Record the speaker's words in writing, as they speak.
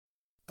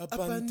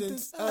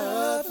Abundance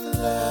of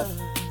love,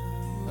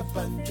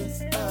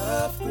 abundance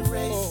of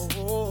grace.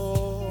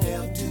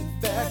 Nailed to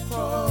that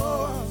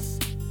cross,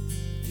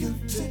 you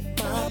took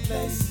my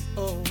place.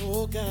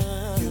 Oh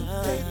God, you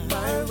paid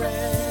my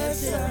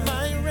ransom. Your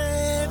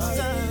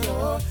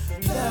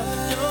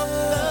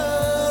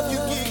love, you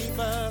gave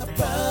us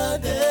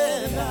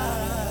abundant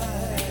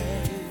life.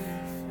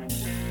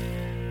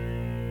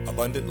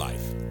 Abundant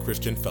Life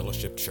Christian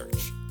Fellowship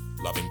Church.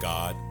 Loving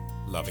God,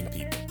 loving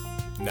people.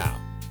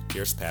 Now,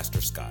 here's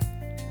Pastor Scott.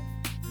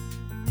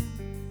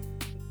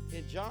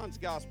 In John's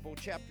Gospel,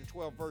 chapter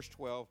 12, verse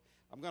 12,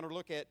 I'm going to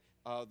look at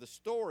the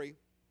story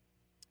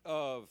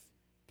of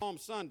Palm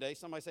Sunday.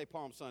 Somebody say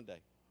Palm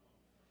Sunday.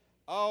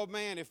 Oh,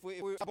 man, if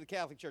we were in the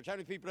Catholic Church, how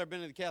many people have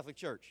been in the Catholic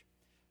Church?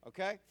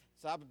 Okay?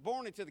 So I was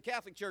born into the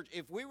Catholic Church.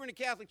 If we were in the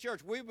Catholic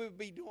Church, we would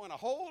be doing a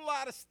whole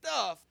lot of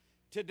stuff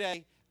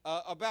today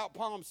about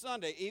Palm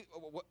Sunday,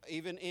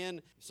 even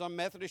in some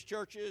Methodist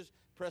churches,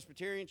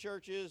 Presbyterian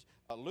churches,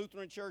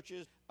 Lutheran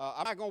churches.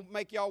 I'm not going to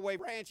make y'all wave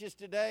branches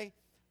today.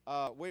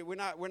 We're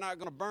not going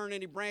to burn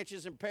any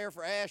branches and prepare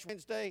for Ash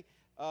Wednesday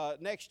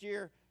next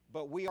year,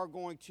 but we are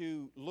going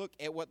to look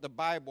at what the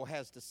Bible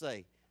has to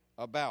say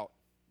about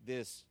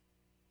this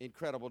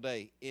incredible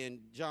day in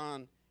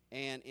John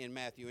and in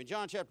Matthew. In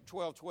John chapter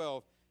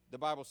 12, the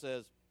Bible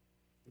says,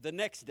 the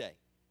next day,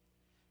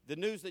 the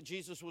news that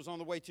Jesus was on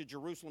the way to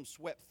Jerusalem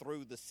swept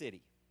through the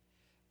city.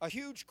 A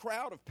huge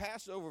crowd of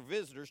Passover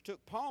visitors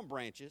took palm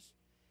branches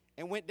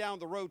and went down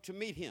the road to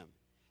meet him.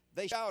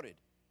 They shouted,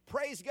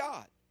 "Praise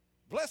God!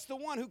 Bless the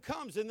one who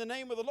comes in the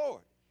name of the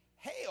Lord!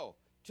 Hail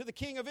to the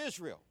King of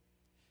Israel!"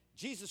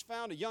 Jesus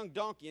found a young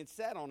donkey and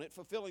sat on it,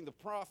 fulfilling the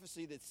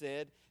prophecy that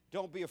said,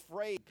 "Don't be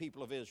afraid,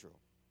 people of Israel.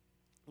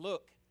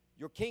 Look,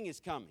 your king is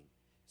coming,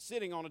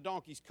 sitting on a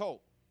donkey's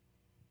colt."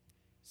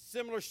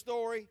 Similar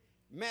story,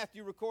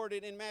 Matthew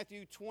recorded in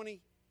Matthew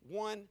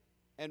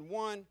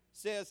 21:1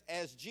 says,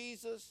 as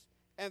Jesus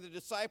and the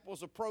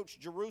disciples approached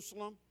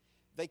Jerusalem,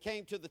 they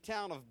came to the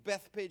town of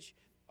Bethphage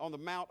on the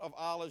Mount of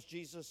Olives.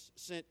 Jesus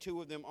sent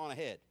two of them on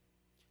ahead.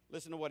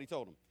 Listen to what he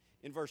told them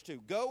in verse 2.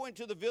 "Go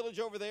into the village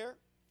over there,"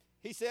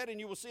 he said,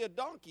 "and you will see a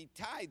donkey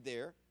tied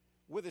there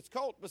with its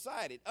colt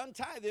beside it.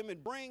 Untie them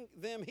and bring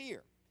them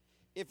here.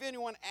 If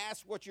anyone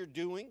asks what you're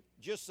doing,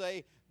 just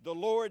say, 'The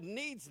Lord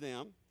needs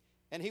them,'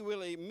 and he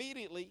will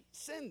immediately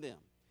send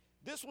them."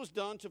 This was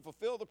done to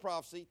fulfill the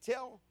prophecy.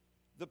 "Tell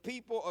the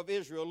people of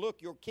Israel,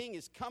 look, your king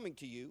is coming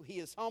to you. He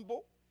is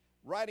humble,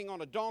 riding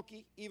on a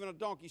donkey, even a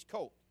donkey's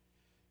colt."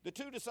 The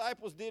two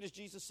disciples did as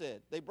Jesus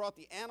said. They brought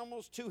the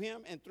animals to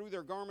him and threw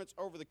their garments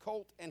over the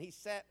colt, and he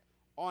sat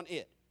on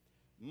it.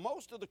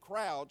 Most of the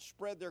crowd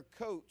spread their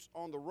coats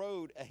on the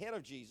road ahead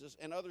of Jesus,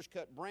 and others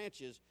cut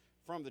branches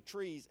from the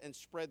trees and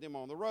spread them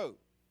on the road.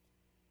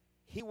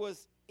 He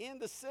was in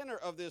the center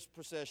of this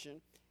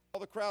procession. All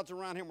the crowds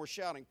around him were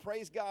shouting,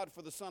 "Praise God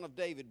for the Son of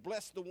David.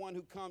 Bless the one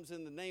who comes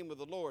in the name of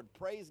the Lord.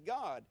 Praise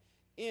God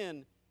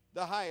in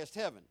the highest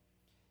heaven."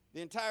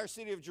 The entire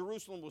city of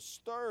Jerusalem was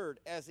stirred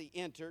as he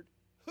entered.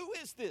 "Who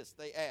is this?"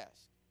 they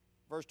asked.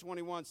 Verse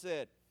 21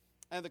 said,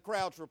 and the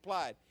crowds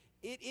replied,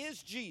 "It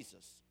is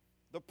Jesus,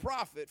 the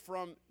prophet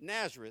from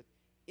Nazareth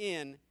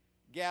in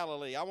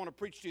Galilee." I want to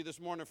preach to you this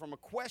morning from a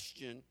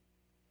question: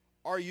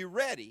 are you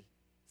ready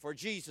for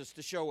Jesus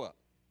to show up?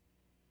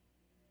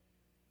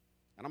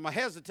 And I'm going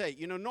to hesitate.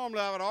 You know, normally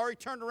I would have already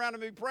turned around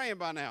and be praying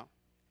by now.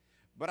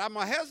 But I'm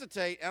going to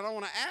hesitate, and I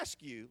want to ask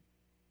you,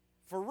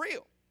 for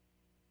real,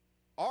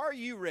 are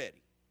you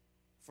ready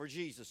for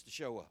Jesus to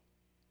show up?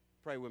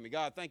 Pray with me.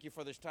 God, thank you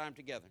for this time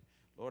together.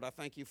 Lord, I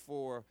thank you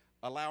for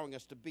allowing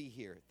us to be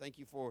here. Thank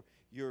you for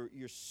your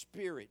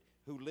spirit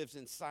who lives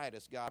inside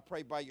us, God. I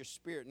pray by your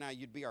spirit now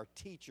you'd be our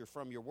teacher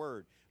from your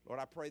word. Lord,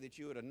 I pray that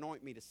you would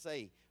anoint me to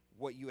say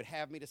what you would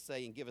have me to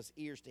say and give us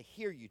ears to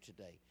hear you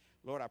today.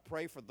 Lord, I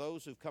pray for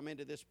those who've come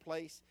into this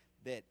place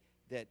that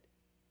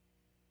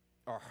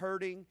are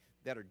hurting,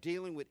 that are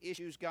dealing with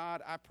issues,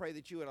 God. I pray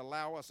that you would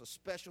allow us a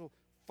special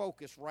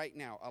focus right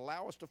now.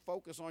 Allow us to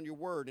focus on your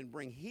word and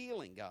bring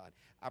healing, God.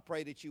 I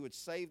pray that you would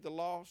save the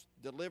lost,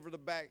 deliver the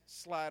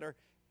backslider,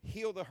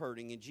 heal the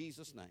hurting. In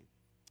Jesus' name,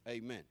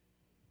 amen.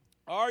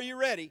 Are you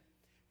ready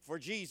for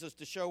Jesus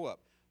to show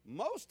up?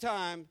 Most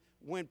time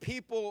when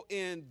people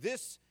in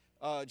this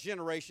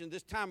generation,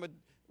 this time of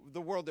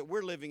the world that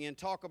we're living in,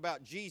 talk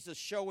about Jesus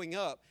showing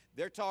up,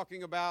 they're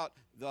talking about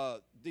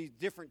the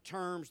different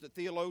terms that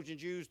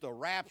theologians use, the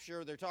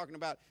rapture. They're talking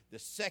about the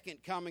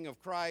second coming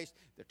of Christ.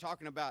 They're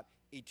talking about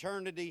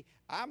eternity.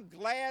 I'm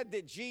glad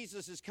that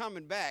Jesus is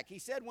coming back. He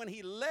said when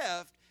he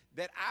left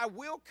that I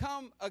will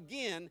come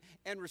again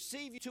and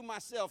receive you to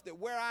myself, that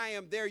where I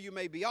am, there you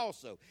may be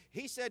also.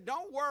 He said,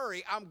 don't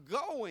worry, I'm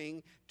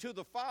going to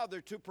the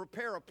Father to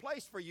prepare a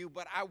place for you,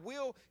 but I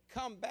will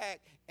come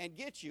back and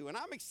get you. And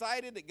I'm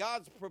excited that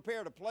God's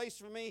prepared a place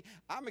for me.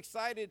 I'm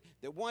excited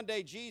that one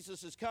day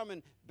Jesus is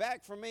coming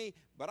back for me.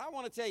 But I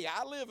want to tell you,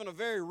 I live in a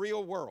very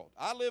real world.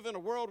 I live in a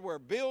world where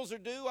bills are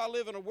due. I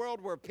live in a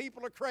world where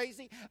people are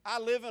crazy. I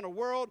live in a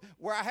world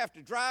where I have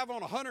to drive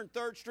on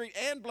 103rd Street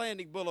and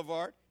Blanding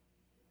Boulevard.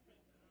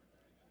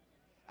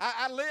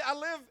 I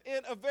live in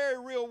a very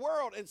real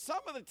world, and some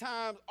of the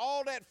times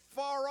all that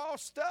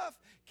far-off stuff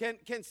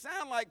can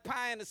sound like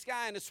pie in the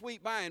sky and a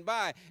sweet by and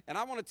by. And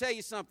I want to tell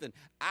you something.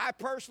 I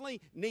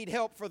personally need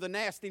help for the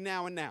nasty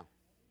now and now.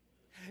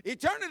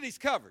 Eternity's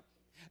covered.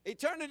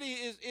 Eternity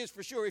is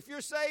for sure. If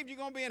you're saved, you're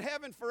going to be in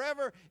heaven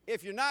forever.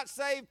 If you're not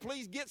saved,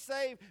 please get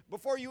saved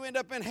before you end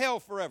up in hell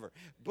forever.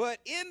 But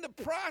in the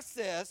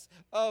process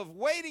of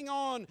waiting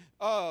on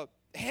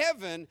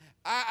heaven,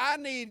 I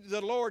need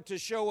the Lord to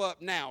show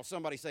up now.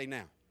 Somebody say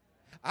now.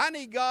 I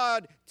need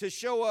God to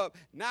show up,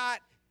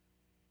 not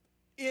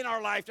in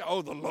our life,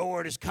 oh, the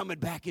Lord is coming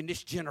back in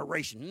this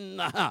generation.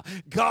 Nah,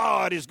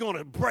 God is going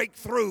to break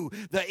through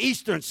the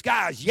eastern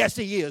skies. Yes,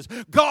 he is.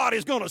 God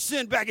is going to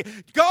send back.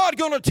 God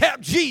going to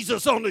tap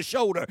Jesus on the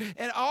shoulder.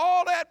 And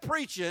all that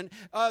preaching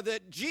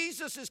that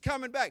Jesus is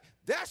coming back,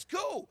 that's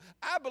cool.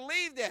 I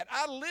believe that.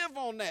 I live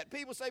on that.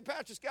 People say,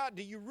 Pastor Scott,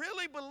 do you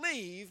really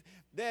believe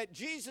that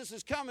Jesus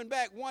is coming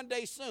back one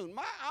day soon?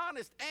 My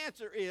honest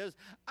answer is,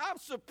 I'm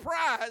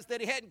surprised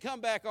that he hadn't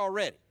come back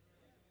already.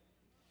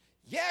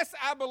 Yes,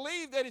 I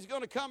believe that he's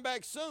going to come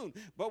back soon.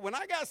 But when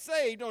I got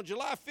saved on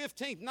July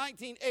 15th,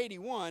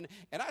 1981,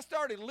 and I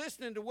started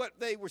listening to what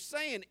they were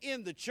saying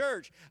in the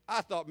church,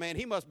 I thought, man,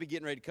 he must be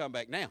getting ready to come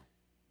back now.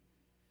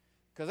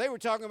 Because they were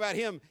talking about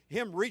him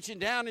reaching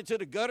down into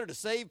the gutter to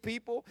save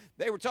people.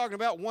 They were talking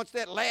about once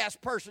that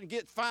last person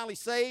gets finally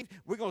saved,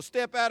 we're going to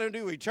step out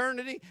into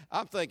eternity.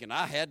 I'm thinking,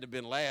 I had to have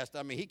been last.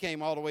 I mean, he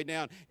came all the way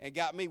down and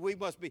got me. We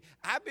must be.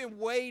 I've been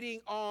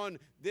waiting on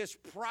this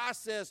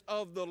process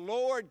of the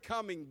Lord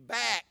coming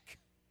back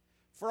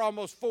for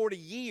almost 40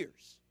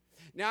 years.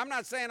 Now, I'm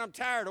not saying I'm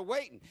tired of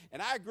waiting,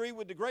 and I agree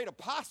with the great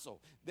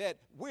apostle that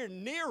we're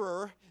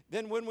nearer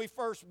than when we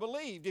first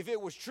believed. If it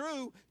was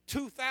true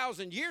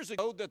 2,000 years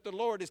ago that the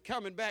Lord is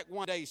coming back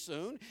one day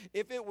soon,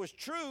 if it was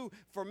true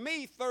for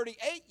me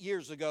 38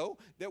 years ago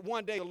that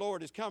one day the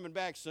Lord is coming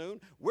back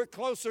soon, we're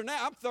closer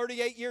now. I'm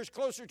 38 years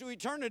closer to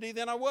eternity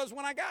than I was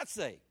when I got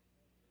saved.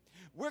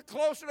 We're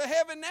closer to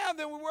heaven now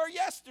than we were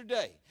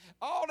yesterday.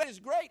 All that is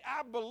great.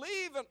 I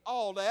believe in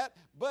all that.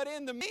 But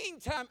in the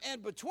meantime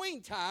and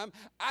between time,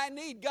 I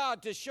need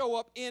God to show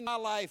up in my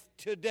life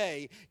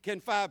today. Can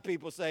 5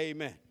 people say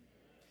amen?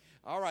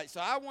 All right,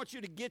 so I want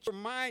you to get your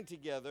mind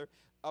together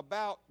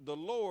about the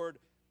Lord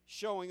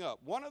showing up.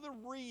 One of the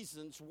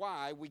reasons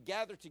why we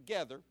gather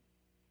together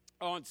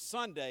on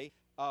Sunday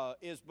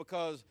is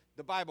because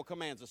the Bible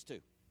commands us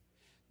to.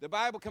 The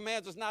Bible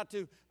commands us not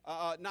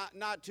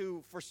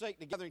to forsake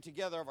the gathering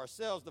together of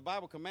ourselves. The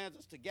Bible commands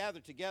us to gather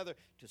together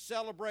to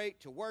celebrate,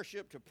 to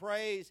worship, to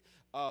praise,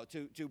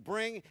 to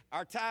bring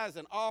our tithes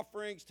and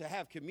offerings, to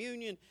have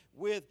communion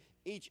with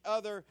each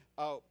other.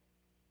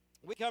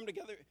 We come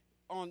together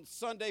on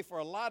Sunday for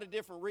a lot of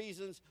different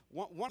reasons.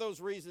 One of those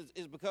reasons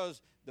is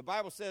because the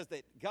Bible says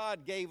that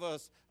God gave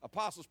us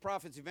apostles,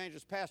 prophets,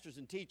 evangelists, pastors,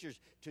 and teachers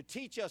to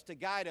teach us, to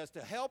guide us,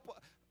 to help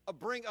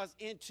bring us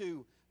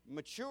into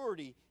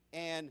maturity.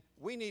 And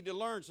we need to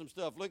learn some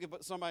stuff. Look at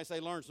somebody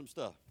say, learn some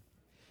stuff.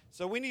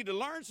 So we need to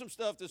learn some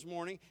stuff this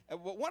morning.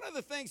 But one of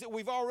the things that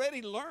we've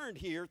already learned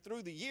here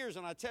through the years,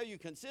 and I tell you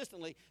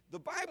consistently, the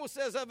Bible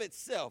says of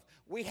itself,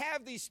 we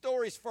have these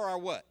stories for our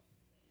what?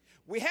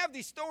 We have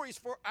these stories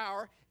for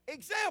our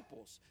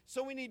examples.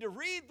 So we need to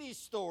read these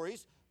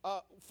stories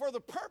for the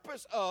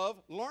purpose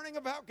of learning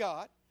about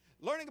God,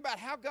 learning about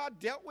how God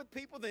dealt with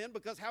people then,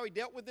 because how he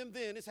dealt with them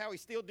then is how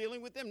he's still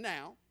dealing with them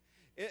now.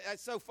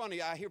 It's so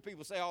funny. I hear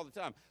people say all the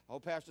time, oh,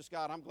 Pastor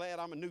Scott, I'm glad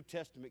I'm a New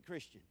Testament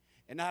Christian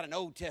and not an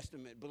Old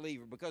Testament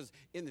believer, because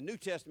in the New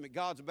Testament,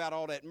 God's about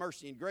all that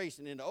mercy and grace,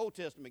 and in the Old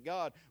Testament,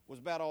 God was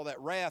about all that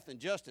wrath and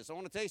justice. I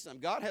want to tell you something.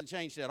 God hasn't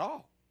changed at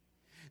all.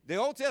 The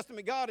Old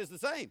Testament God is the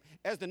same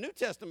as the New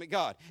Testament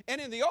God.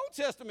 And in the Old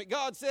Testament,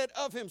 God said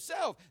of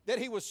himself that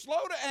he was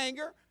slow to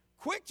anger,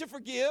 quick to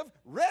forgive,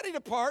 ready to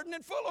pardon,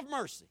 and full of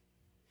mercy.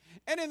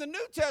 And in the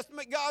New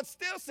Testament, God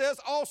still says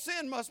all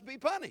sin must be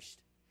punished.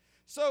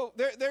 So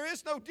there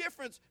is no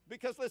difference,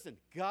 because, listen,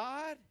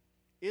 God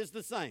is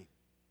the same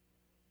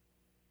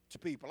to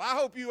people. I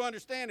hope you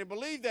understand and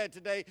believe that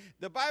today.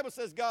 The Bible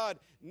says God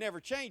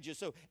never changes.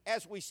 So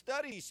as we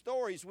study these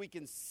stories, we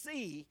can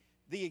see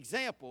the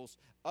examples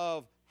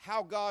of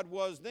how God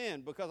was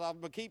then, because I'm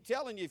going to keep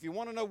telling you, if you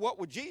want to know what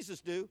would Jesus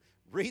do,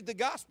 read the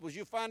Gospels.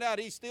 You'll find out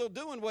he's still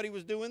doing what he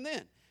was doing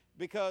then,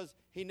 because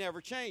he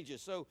never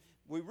changes. So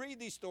we read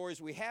these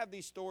stories. We have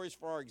these stories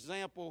for our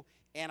example.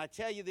 And I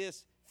tell you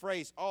this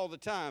phrase all the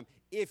time: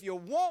 if you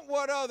want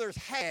what others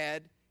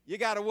had, you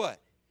got to what?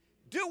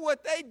 Do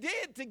what they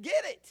did to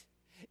get it.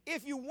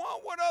 If you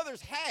want what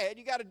others had,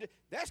 you got to do.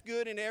 That's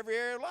good in every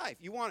area of life.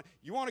 You want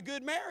a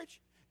good marriage?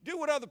 Do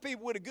what other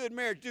people with a good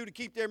marriage do to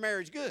keep their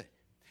marriage good.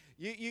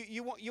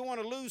 You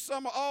want to lose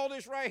some of all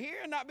this right here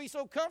and not be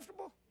so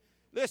comfortable?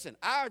 Listen,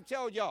 I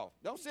tell y'all,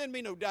 don't send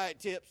me no diet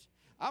tips.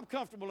 I'm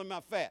comfortable in my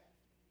fat.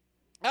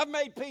 I've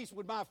made peace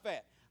with my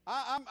fat.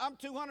 I'm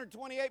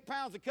 228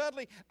 pounds of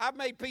cuddly. I've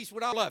made peace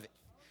with all of it,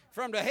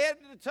 from the head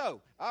to the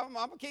toe. I'm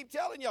going to keep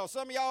telling y'all.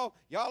 Some of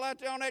y'all out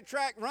there on that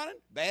track running,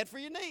 bad for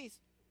your knees.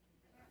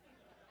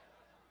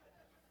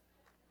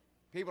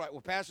 People are like,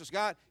 well, Pastor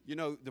Scott, you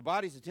know, the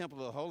body's the temple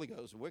of the Holy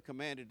Ghost, and we're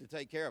commanded to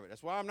take care of it.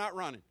 That's why I'm not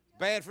running.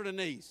 Bad for the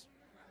knees.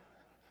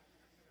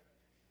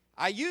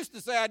 I used to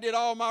say I did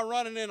all my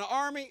running in the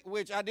Army,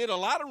 which I did a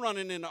lot of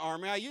running in the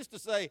Army. I used to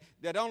say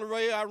that the only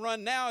way I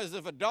run now is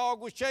if a dog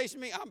was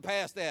chasing me. I'm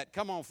past that.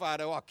 Come on,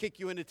 Fido, I'll kick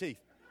you in the teeth.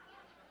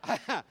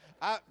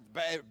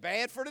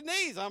 Bad for the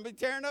knees. I'm be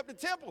tearing up the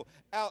temple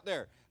out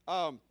there.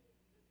 Well,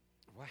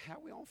 how are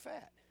we on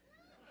fat?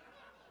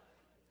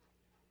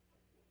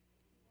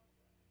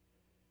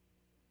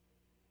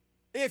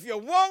 If you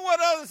want what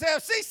others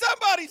have, see,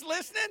 somebody's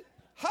listening.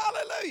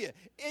 Hallelujah.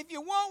 If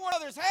you want what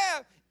others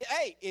have,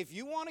 hey, if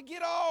you want to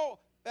get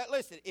all,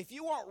 listen, if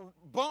you want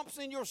bumps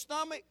in your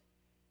stomach,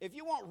 if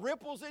you want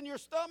ripples in your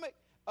stomach,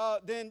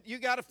 then you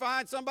got to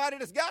find somebody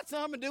that's got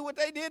some and do what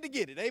they did to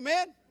get it.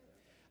 Amen?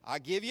 I'll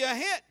give you a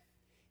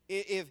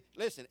hint.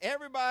 Listen,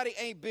 everybody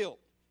ain't built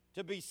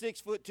to be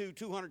 6'2",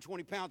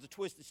 220 pounds of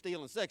twisted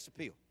steel and sex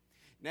appeal.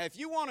 Now, if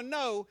you want to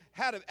know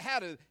how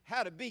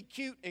to be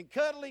cute and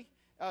cuddly,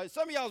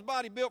 some of y'all's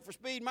body built for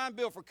speed, mine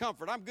built for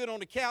comfort. I'm good on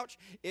the couch.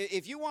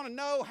 If you want to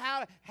know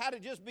how to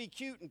just be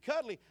cute and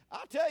cuddly,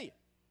 I'll tell you.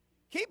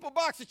 Keep a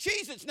box of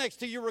Cheez-Its next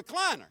to your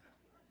recliner.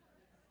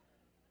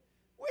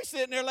 We're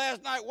sitting there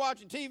last night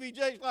watching TV.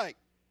 Jake's like,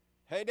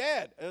 hey,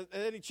 Dad,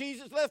 any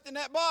Cheez-Its left in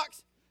that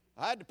box?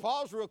 I had to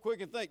pause real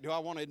quick and think, do I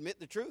want to admit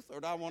the truth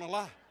or do I want to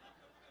lie?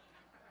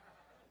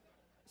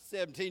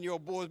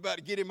 17-year-old boy's about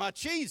to get in my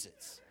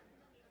Cheez-Its.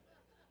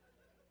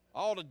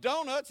 All the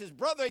donuts, his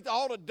brother ate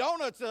all the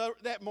donuts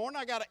that morning.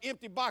 I got an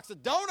empty box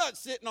of donuts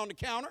sitting on the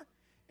counter.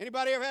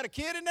 Anybody ever had a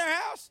kid in their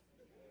house?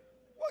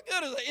 What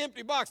good is an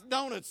empty box of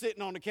donuts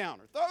sitting on the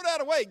counter? Throw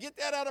that away. Get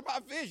that out of my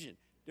vision.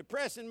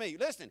 Depressing me.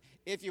 Listen,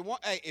 if you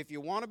want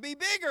to be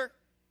bigger,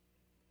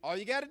 all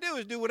you got to do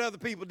is do what other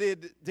people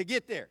did to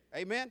get there.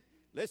 Amen?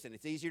 Listen,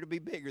 it's easier to be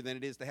bigger than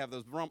it is to have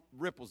those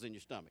ripples in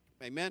your stomach.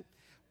 Amen?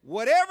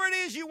 Whatever it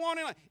is you want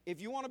in life,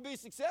 if you want to be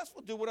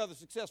successful, do what other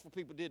successful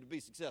people did to be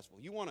successful.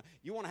 You want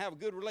to have a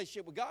good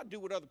relationship with God,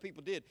 do what other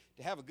people did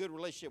to have a good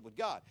relationship with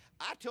God.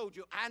 I told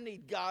you I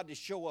need God to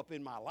show up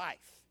in my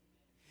life.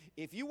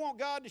 If you want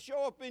God to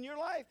show up in your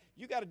life,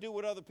 you got to do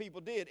what other people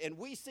did. And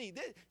we see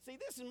this. See,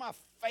 this is my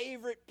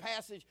favorite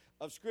passage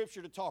of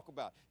Scripture to talk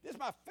about. This is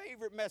my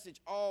favorite message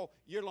all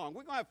year long.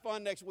 We're going to have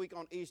fun next week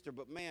on Easter,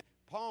 but man,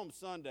 Palm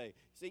Sunday.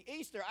 See,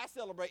 Easter, I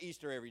celebrate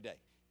Easter every day.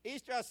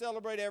 Easter I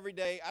celebrate every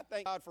day. I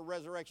thank God for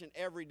resurrection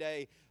every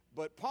day.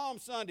 But Palm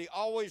Sunday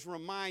always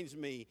reminds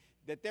me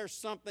that there's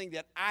something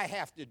that I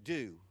have to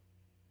do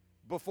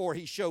before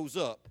he shows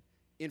up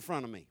in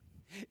front of me.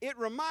 It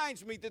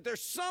reminds me that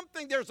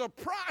there's a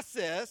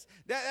process.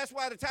 That's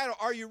why the title,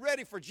 Are You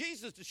Ready for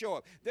Jesus to Show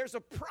Up? There's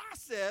a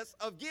process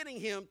of getting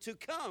him to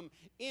come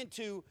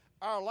into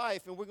our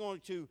life. And we're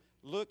going to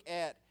look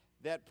at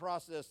that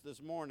process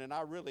this morning. And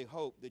I really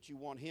hope that you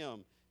want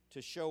him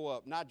to show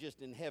up, not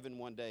just in heaven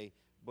one day,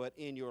 but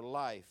in your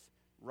life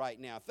right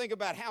now. Think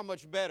about how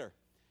much better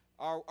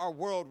our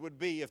world would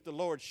be if the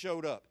Lord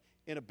showed up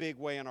in a big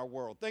way in our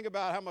world. Think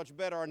about how much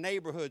better our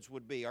neighborhoods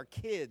would be, our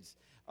kids,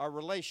 our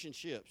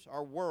relationships,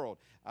 our world.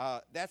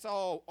 That's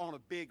all on a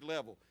big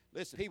level.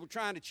 Listen, people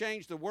trying to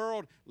change the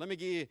world, let me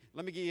give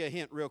you a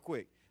hint real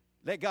quick.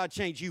 Let God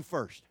change you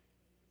first.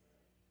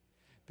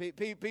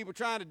 People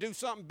trying to do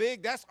something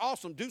big, that's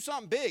awesome. Do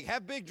something big.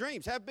 Have big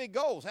dreams. Have big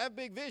goals. Have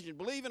big vision.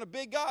 Believe in a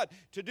big God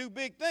to do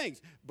big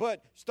things.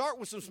 But start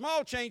with some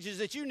small changes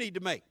that you need to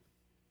make.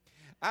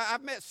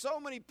 I've met so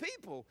many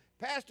people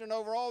pastoring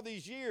over all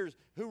these years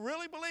who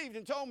really believed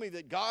and told me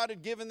that God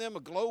had given them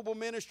a global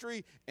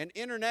ministry, an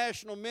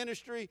international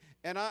ministry,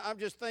 and I'm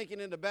just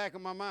thinking in the back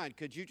of my mind,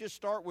 could you just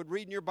start with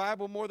reading your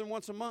Bible more than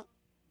once a month?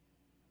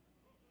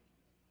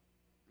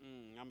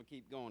 I'm going to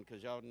keep going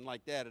because y'all didn't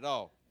like that at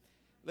all.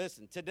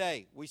 Listen,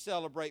 today we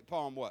celebrate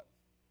Palm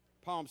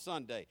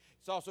Sunday.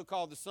 It's also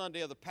called the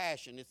Sunday of the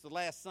Passion. It's the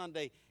last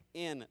Sunday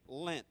in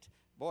Lent.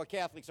 Boy,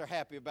 Catholics are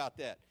happy about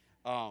that.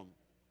 So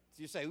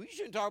you say, well, you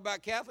shouldn't talk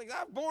about Catholics.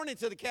 I was born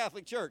into the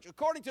Catholic Church.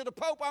 According to the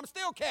Pope, I'm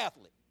still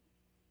Catholic.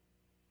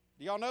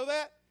 Do y'all know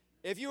that?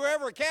 If you were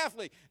ever a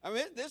Catholic, I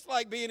mean, it's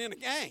like being in a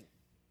gang.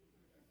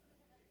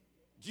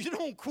 You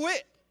don't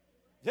quit.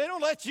 They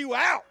don't let you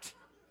out.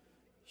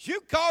 You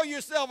call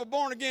yourself a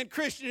born-again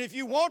Christian if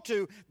you want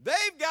to.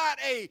 They've got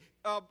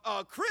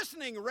a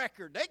christening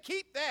record. They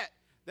keep that.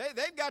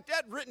 They've got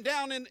that written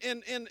down in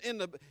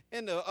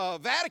the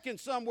Vatican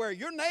somewhere.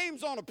 Your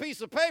name's on a piece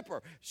of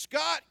paper.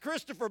 Scott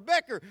Christopher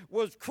Becker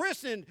was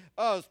christened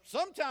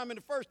sometime in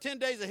the first 10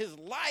 days of his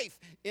life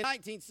in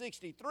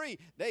 1963.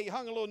 They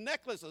hung a little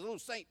necklace, a little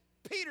St.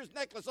 Peter's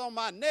necklace on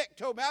my neck,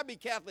 told me I'd be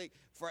Catholic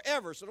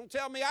forever. So don't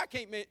tell me I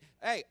can't.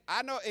 Hey,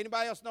 I know.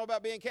 Anybody else know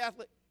about being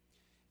Catholic?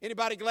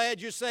 Anybody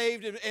glad you're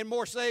saved and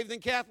more saved than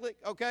Catholic?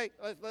 Okay,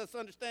 let's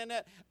understand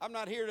that. I'm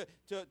not here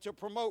to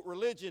promote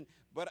religion,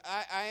 but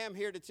I am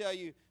here to tell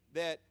you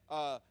that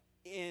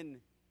in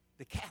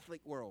the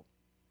Catholic world,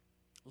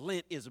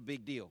 Lent is a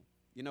big deal.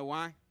 You know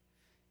why?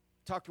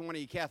 Talk to one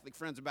of your Catholic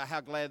friends about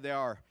how glad they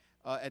are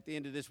at the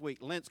end of this week.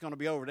 Lent's going to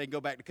be over. They can go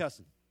back to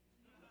cussing.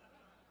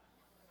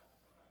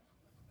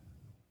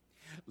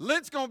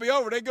 Lent's going to be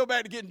over. They go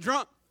back to getting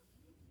drunk.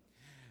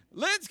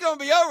 Lent's going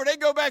to be over. They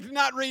go back to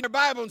not reading the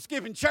Bible and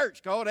skipping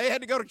church. Oh, they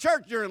had to go to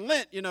church during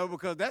Lent,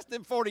 because that's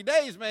them 40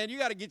 days, man. You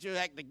got to get your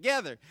act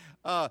together.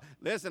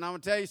 Listen, I'm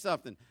going to tell you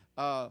something.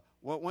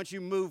 Once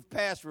you move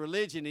past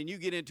religion and you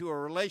get into a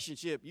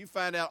relationship, you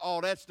find out all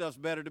that stuff's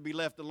better to be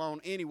left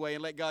alone anyway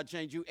and let God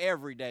change you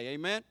every day.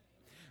 Amen?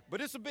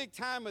 But it's a big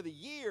time of the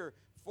year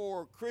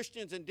for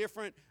Christians and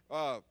different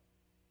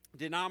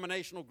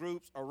denominational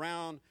groups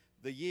around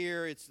the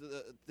year. It's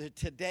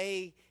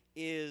today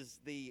is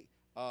the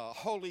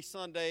Holy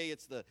Sunday.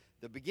 It's the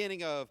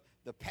beginning of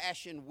the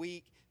Passion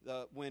Week,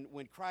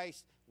 when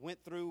Christ went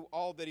through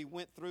all that he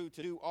went through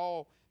to do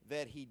all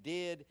that he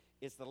did.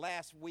 It's the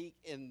last week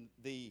in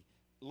the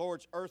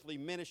Lord's earthly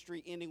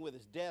ministry, ending with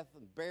his death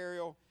and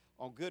burial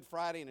on Good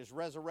Friday and his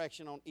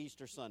resurrection on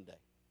Easter Sunday.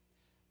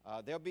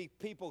 There'll be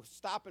people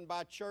stopping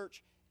by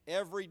church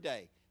every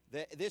day.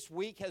 This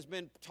week has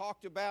been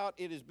talked about.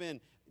 It has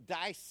been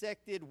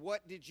dissected.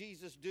 What did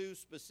Jesus do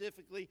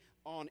specifically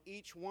on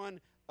each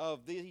one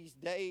of these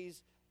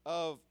days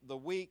of the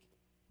week?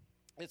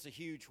 It's a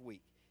huge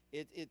week.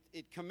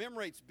 It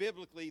commemorates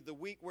biblically the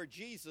week where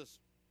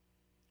Jesus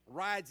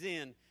rides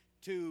in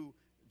to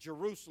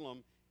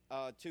Jerusalem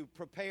to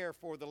prepare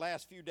for the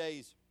last few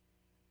days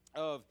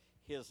of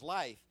his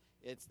life.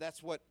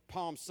 That's what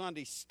Palm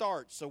Sunday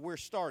starts, so we're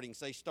starting.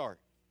 Say start.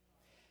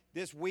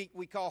 This week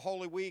we call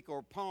Holy Week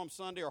or Palm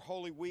Sunday or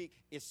Holy Week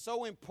is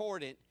so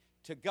important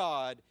to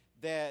God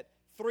that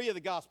 3 of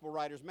the gospel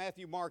writers,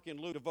 Matthew, Mark, and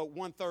Luke, devote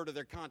 1/3 of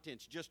their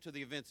contents just to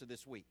the events of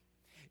this week.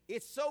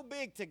 It's so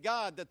big to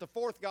God that the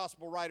 4th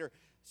gospel writer,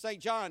 St.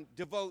 John,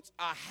 devotes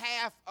a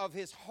half of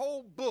his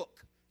whole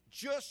book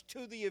just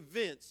to the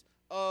events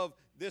of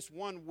this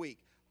one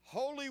week.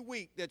 Holy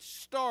Week that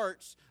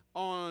starts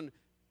on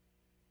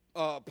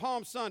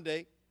Palm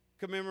Sunday,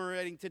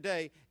 commemorating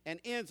today, and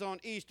ends on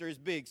Easter is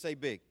big. Say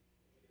big.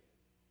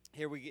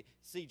 Here we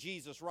see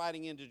Jesus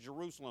riding into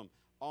Jerusalem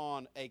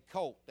on a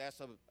colt. That's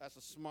a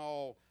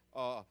small,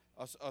 a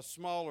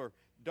smaller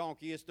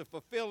donkey. It's the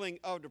fulfilling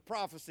of the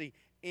prophecy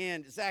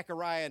in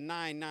Zechariah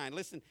 9:9.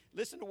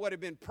 Listen to what had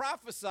been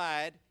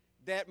prophesied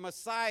that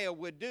Messiah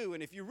would do.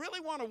 And if you really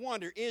want to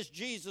wonder, is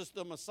Jesus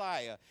the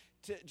Messiah?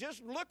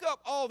 Just look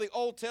up all the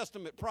Old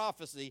Testament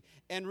prophecy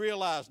and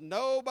realize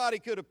nobody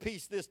could have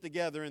pieced this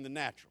together in the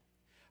natural.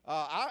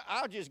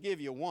 I'll just give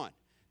you one.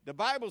 The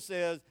Bible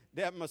says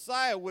that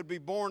Messiah would be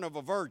born of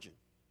a virgin.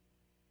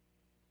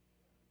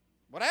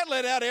 Well, that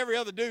let out every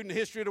other dude in the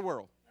history of the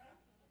world.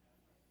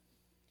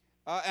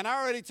 And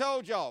I already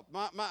told y'all,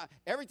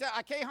 every time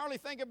I can't hardly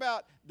think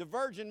about the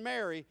Virgin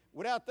Mary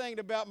without thinking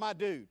about my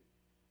dude.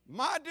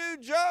 My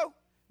dude,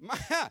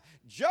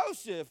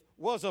 Joseph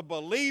was a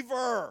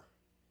believer.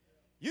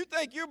 You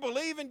think you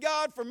believe in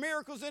God for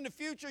miracles in the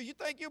future? You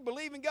think you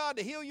believe in God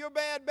to heal your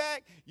bad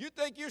back? You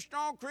think you're a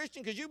strong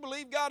Christian because you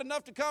believe God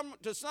enough to come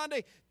to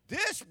Sunday?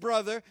 This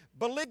brother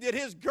believed that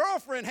his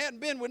girlfriend hadn't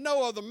been with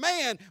no other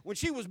man when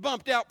she was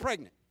bumped out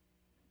pregnant.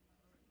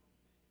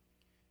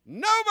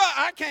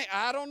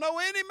 I don't know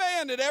any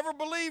man that ever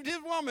believed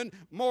his woman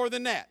more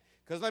than that.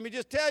 Because let me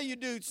just tell you,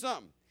 dude,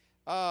 something.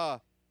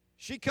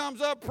 She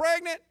comes up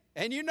pregnant,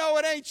 and you know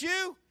it ain't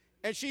you.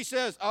 And she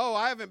says, oh,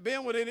 I haven't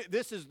been with any.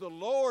 This is the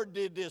Lord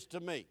did this to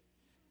me.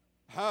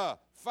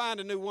 Find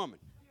a new woman.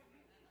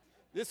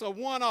 This is a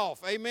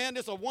one-off, amen?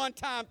 This is a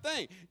one-time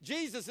thing.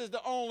 Jesus is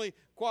the only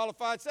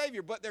qualified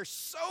Savior. But there's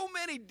so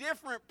many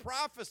different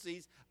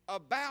prophecies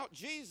about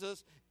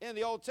Jesus in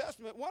the Old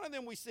Testament. One of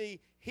them we see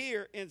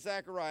here in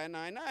Zechariah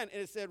 9:9. And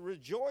it said,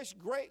 rejoice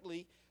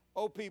greatly,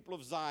 O people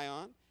of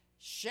Zion.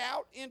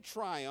 Shout in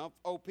triumph,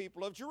 O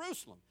people of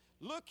Jerusalem.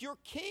 Look, your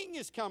king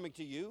is coming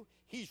to you.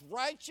 He's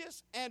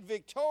righteous and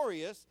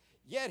victorious,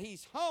 yet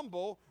he's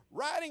humble,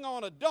 riding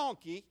on a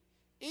donkey,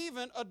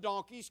 even a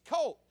donkey's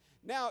colt.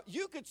 Now,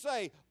 you could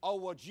say, oh,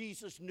 well,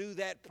 Jesus knew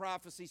that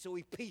prophecy, so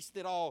he pieced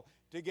it all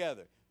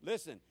together.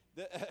 Listen,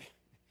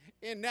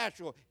 in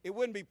natural, it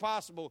wouldn't be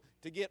possible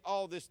to get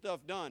all this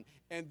stuff done.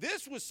 And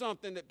this was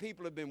something that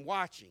people have been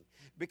watching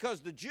because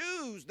the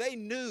Jews, they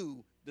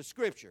knew the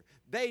scripture.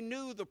 They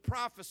knew the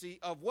prophecy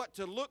of what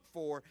to look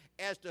for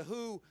as to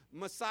who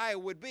Messiah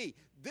would be.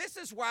 This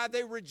is why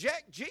they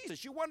reject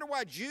Jesus. You wonder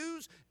why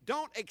Jews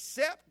don't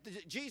accept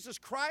that Jesus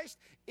Christ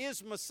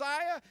is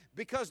Messiah?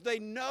 Because they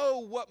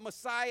know what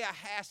Messiah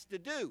has to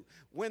do.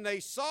 When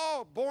they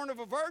saw born of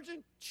a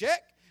virgin,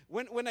 check.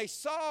 When they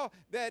saw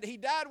that he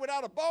died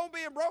without a bone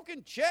being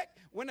broken, check.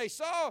 When they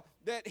saw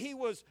that he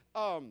was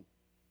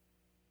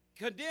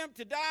condemned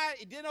to die,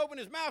 he didn't open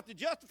his mouth to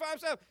justify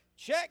himself,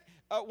 check.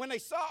 When they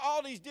saw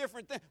all these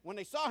different things, when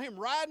they saw him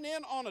riding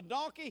in on a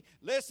donkey,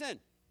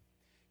 listen,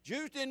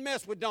 Jews didn't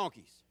mess with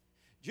donkeys.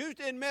 Jews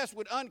didn't mess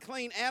with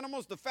unclean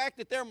animals. The fact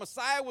that their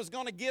Messiah was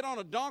going to get on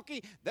a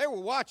donkey, they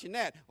were watching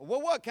that.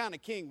 Well, what kind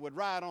of king would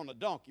ride on a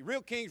donkey?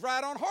 Real kings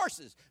ride on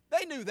horses.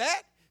 They knew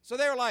that. So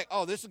they were like,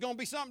 oh, this is going to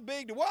be something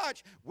big to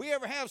watch. We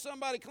ever have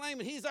somebody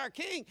claiming he's our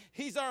king,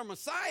 he's our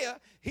Messiah,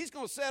 he's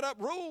going to set up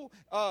rule.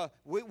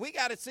 We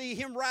got to see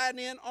him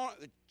riding in on,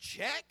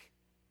 check.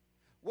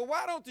 Well,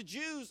 why don't the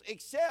Jews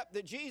accept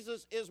that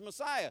Jesus is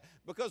Messiah?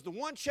 Because the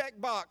one check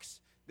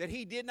box that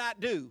he did not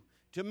do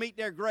to meet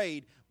their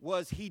grade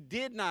was he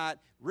did not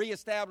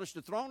reestablish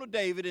the throne of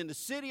David in the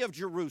city of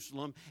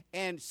Jerusalem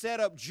and set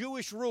up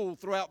Jewish rule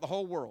throughout the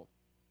whole world.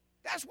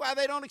 That's why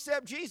they don't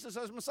accept Jesus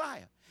as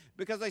Messiah.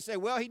 Because they say,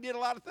 well, he did a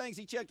lot of things,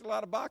 he checked a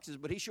lot of boxes,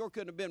 but he sure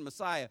couldn't have been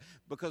Messiah,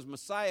 because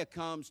Messiah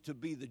comes to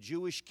be the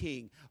Jewish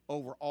king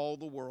over all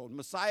the world.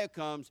 Messiah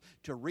comes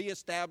to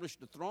reestablish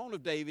the throne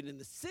of David in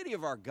the city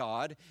of our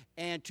God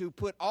and to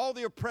put all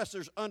the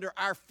oppressors under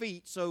our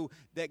feet so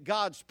that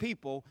God's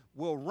people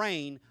will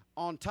reign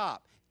on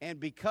top. And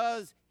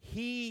because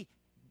he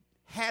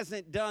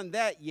hasn't done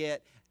that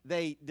yet,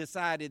 they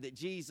decided that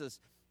Jesus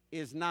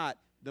is not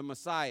the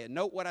Messiah.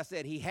 Note what I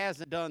said. He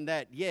hasn't done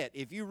that yet.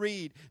 If you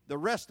read the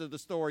rest of the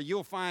story,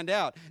 you'll find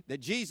out that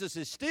Jesus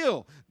is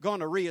still going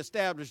to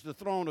reestablish the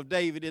throne of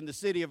David in the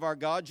city of our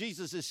God.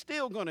 Jesus is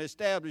still going to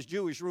establish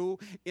Jewish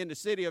rule in the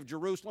city of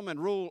Jerusalem and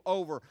rule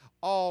over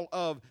all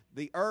of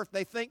the earth.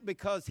 They think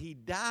because he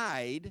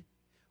died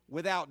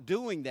without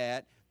doing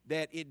that,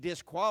 that it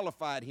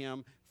disqualified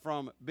him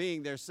from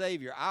being their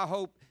Savior. I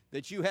hope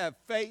that you have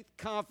faith,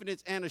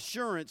 confidence, and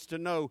assurance to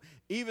know,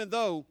 even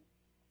though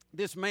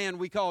this man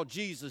we call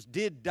Jesus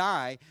did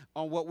die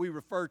on what we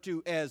refer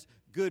to as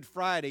Good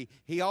Friday,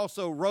 he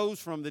also rose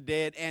from the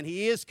dead, and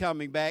he is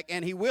coming back,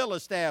 and he will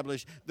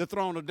establish the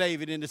throne of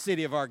David in the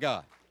city of our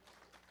God.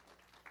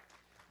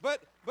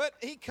 But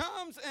he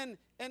comes, and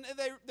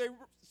they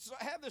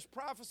have this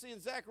prophecy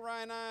in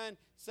Zechariah 9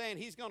 saying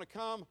he's going to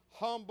come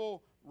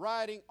humble,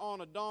 riding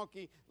on a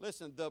donkey.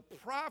 Listen, the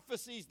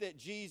prophecies that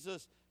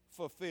Jesus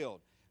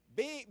fulfilled.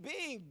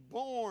 Being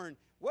born,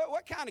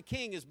 what kind of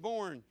king is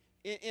born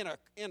in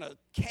a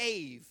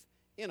cave,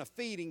 in a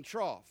feeding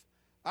trough?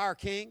 Our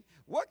king.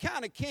 What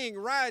kind of king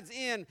rides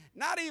in,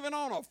 not even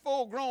on a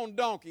full-grown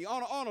donkey,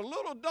 on a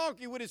little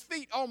donkey with his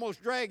feet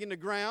almost dragging the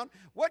ground?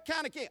 What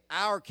kind of king?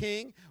 Our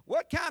king.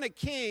 What kind of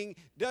king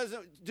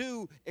doesn't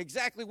do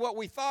exactly what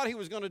we thought he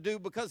was going to do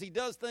because he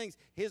does things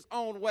his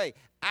own way?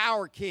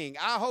 Our king.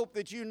 I hope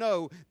that you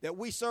know that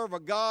we serve a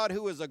God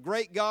who is a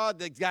great God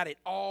that's got it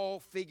all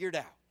figured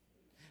out.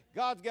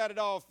 God's got it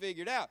all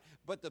figured out.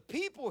 But the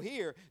people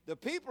here, the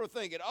people are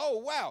thinking, oh,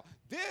 wow,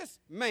 this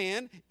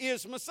man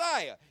is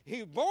Messiah.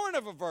 He's born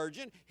of a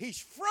virgin. He's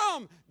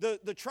from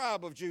the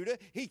tribe of Judah.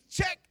 He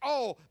checked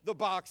all the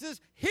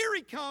boxes. Here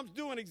he comes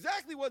doing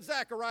exactly what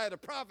Zechariah the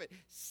prophet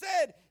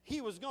said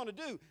he was going to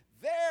do.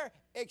 They're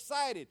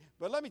excited.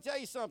 But let me tell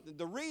you something.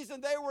 The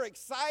reason they were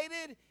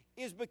excited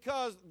is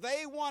because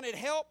they wanted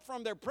help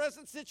from their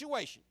present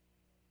situation.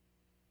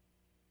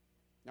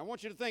 Now, I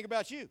want you to think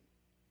about you.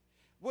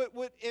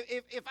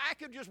 If I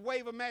could just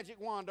wave a magic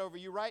wand over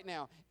you right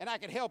now and I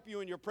could help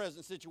you in your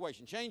present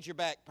situation, change your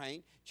back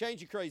pain,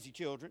 change your crazy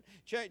children,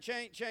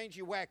 change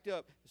your whacked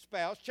up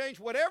spouse, change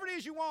whatever it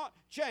is you want,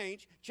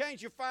 change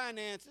your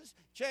finances,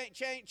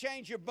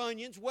 change your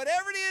bunions,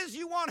 whatever it is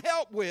you want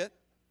help with,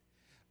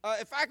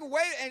 if I could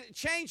wave and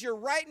change your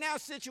right now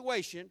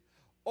situation,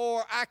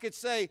 or I could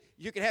say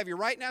you could have your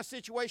right now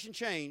situation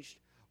changed,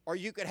 or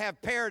you could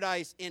have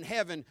paradise in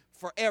heaven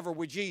forever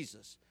with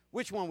Jesus,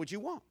 which one would you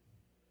want?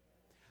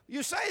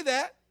 You say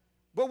that,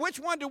 but which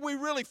one do we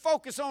really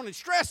focus on and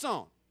stress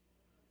on?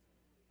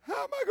 How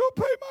am I going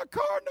to pay my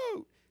car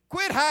note?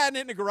 Quit hiding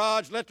it in the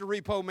garage. Let the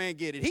repo man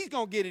get it. He's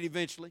going to get it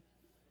eventually.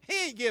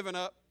 He ain't giving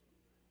up.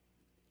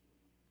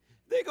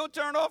 They're going to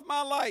turn off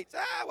my lights.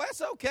 Well,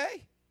 that's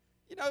okay.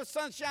 You know, the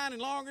sun's shining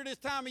longer this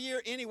time of year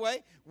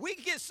anyway. We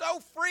get so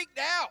freaked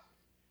out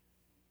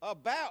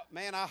about,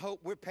 man, I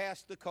hope we're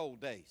past the cold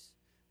days.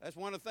 That's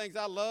one of the things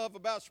I love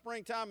about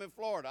springtime in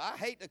Florida. I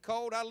hate the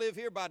cold. I live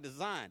here by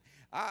design.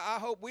 I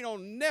hope we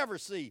don't never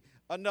see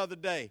another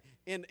day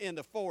in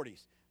the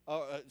 40s,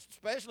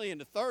 especially in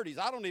the 30s.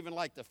 I don't even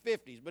like the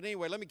 50s. But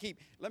anyway, let me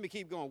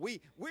keep going.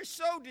 We're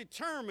so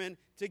determined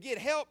to get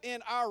help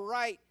in our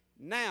right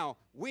now.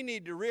 We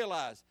need to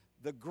realize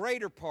the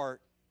greater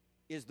part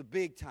is the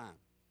big time,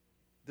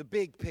 the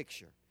big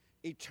picture,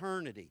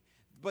 eternity.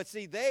 But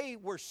see, they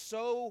were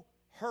so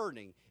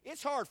hurting.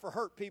 It's hard for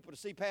hurt people to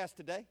see past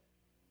today.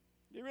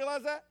 Do you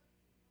realize that?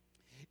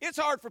 It's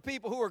hard for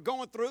people who are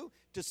going through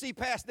to see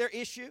past their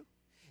issue.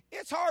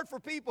 It's hard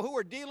for people who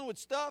are dealing with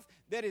stuff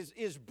that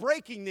is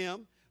breaking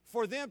them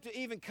for them to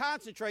even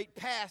concentrate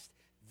past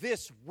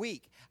this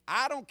week.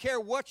 I don't care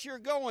what you're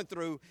going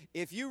through.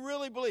 If you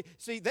really believe,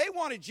 see, they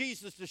wanted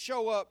Jesus to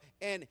show up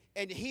and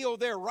heal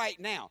their right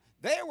now.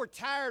 They were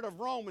tired of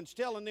Romans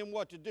telling them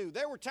what to do.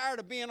 They were tired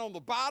of being on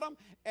the bottom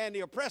and the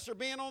oppressor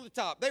being on the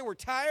top. They were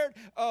tired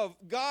of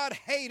God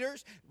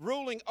haters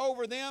ruling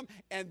over them,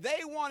 and they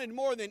wanted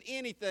more than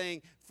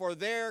anything for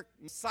their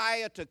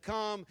Messiah to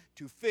come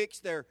to fix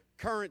their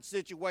current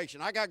situation.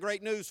 I got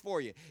great news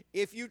for you.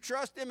 If you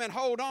trust him and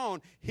hold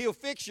on, he'll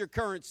fix your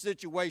current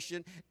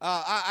situation.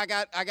 I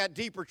got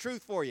deeper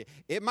truth for you.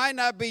 It might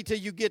not be till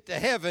you get to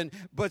heaven,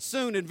 but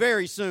soon and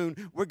very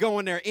soon we're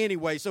going there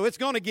anyway. So it's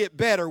going to get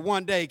better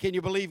one day. Can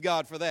you believe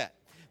God for that?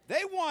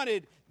 They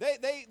wanted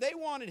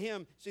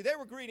him. See, they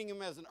were greeting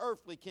him as an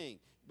earthly king.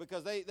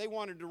 because they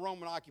wanted the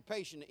Roman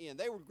occupation to end.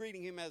 They were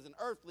greeting him as an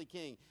earthly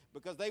king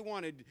because they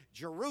wanted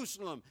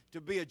Jerusalem to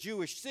be a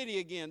Jewish city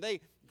again. They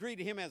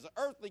greeted him as an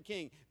earthly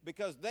king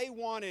because they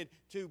wanted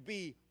to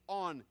be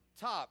on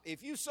top.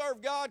 If you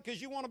serve God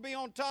because you want to be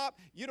on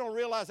top, you don't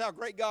realize how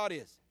great God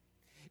is.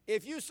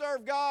 If you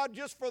serve God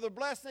just for the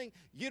blessing,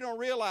 you don't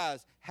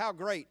realize how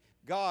great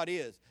God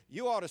is.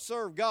 You ought to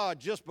serve God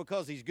just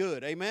because he's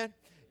good. Amen?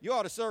 You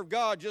ought to serve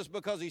God just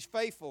because he's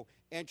faithful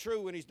and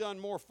true, and he's done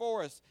more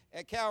for us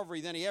at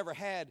Calvary than he ever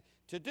had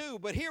to do.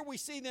 But here we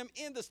see them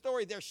in the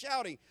story. They're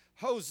shouting,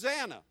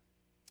 Hosanna,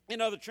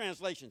 in other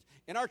translations.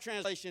 In our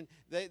translation,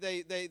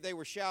 they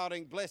were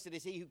shouting, blessed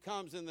is he who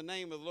comes in the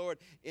name of the Lord.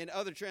 In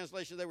other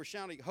translations, they were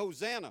shouting,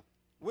 Hosanna,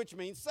 which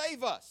means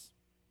save us.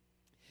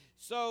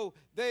 So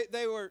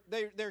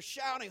they're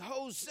shouting,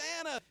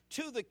 Hosanna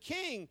to the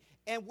King.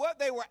 And what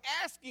they were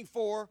asking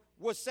for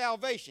was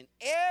salvation.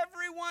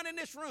 Everyone in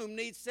this room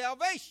needs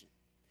salvation.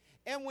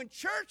 And when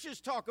churches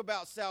talk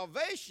about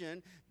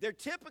salvation, they're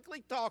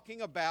typically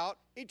talking about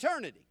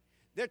eternity.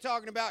 They're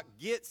talking about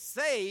get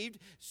saved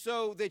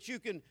so that you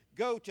can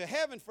go to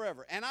heaven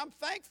forever. And I'm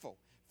thankful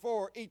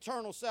for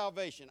eternal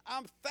salvation.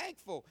 I'm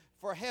thankful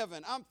for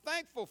heaven. I'm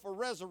thankful for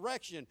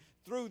resurrection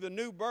through the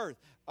new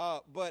birth.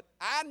 But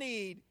I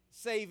need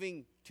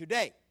saving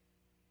today.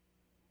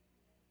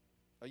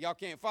 Y'all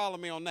can't follow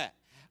me on that.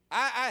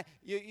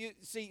 You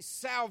see,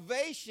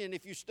 salvation,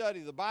 if you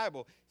study the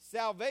Bible,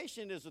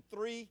 salvation is a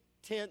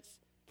three-tense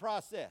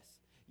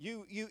process.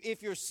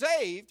 If you're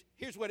saved,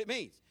 here's what it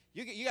means.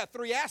 You got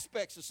three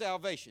aspects of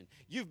salvation.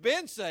 You've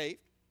been saved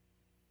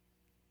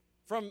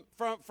from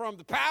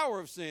the power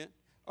of sin,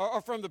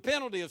 or from the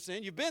penalty of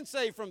sin. You've been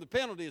saved from the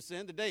penalty of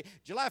sin. The day,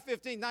 July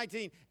 15,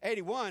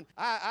 1981,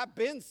 I've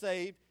been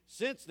saved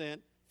since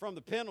then from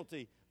the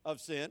penalty of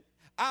sin.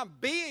 I'm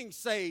being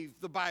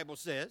saved, the Bible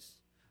says,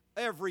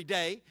 every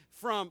day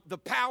from the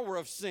power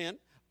of sin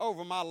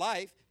over my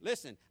life.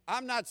 Listen,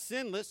 I'm not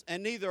sinless,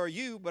 and neither are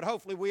you, but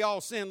hopefully we all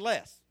sin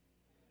less.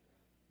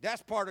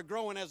 That's part of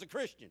growing as a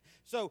Christian.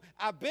 So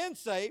I've been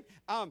saved,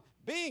 I'm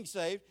being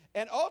saved,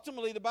 and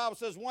ultimately the Bible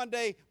says one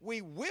day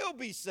we will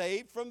be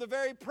saved from the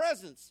very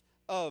presence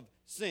of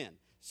sin.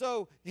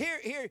 So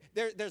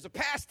there's a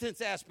past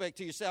tense aspect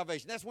to your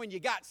salvation. That's when you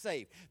got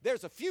saved.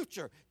 There's a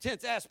future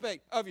tense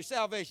aspect of your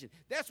salvation.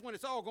 That's when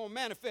it's all going to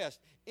manifest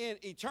in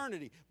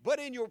eternity. But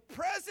in your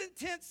present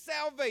tense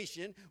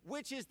salvation,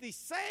 which is the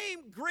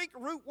same Greek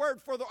root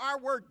word for our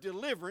word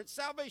deliverance,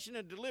 salvation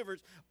and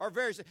deliverance are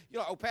very,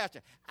 oh,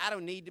 Pastor, I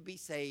don't need to be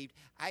saved.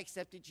 I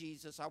accepted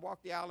Jesus. I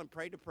walked the aisle and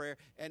prayed a prayer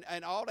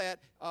and all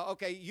that.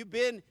 Okay, you've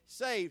been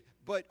saved,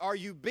 but are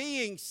you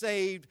being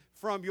saved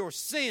from your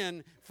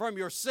sin, from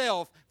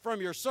yourself, from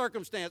your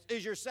circumstance?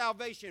 Is your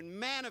salvation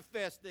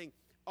manifesting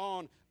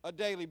on a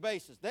daily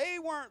basis? They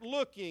weren't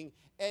looking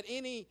at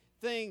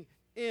anything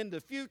in the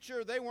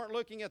future. They weren't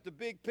looking at the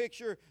big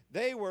picture.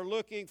 They were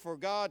looking for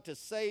God to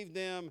save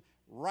them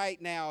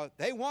right now.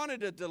 They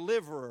wanted a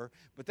deliverer,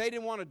 but they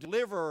didn't want a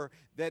deliverer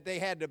that they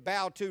had to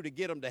bow to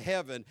get them to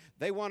heaven.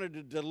 They wanted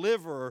a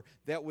deliverer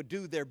that would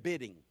do their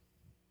bidding.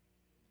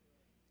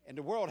 And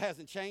the world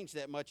hasn't changed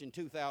that much in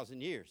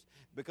 2,000 years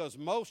because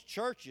most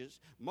churches,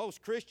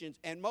 most Christians,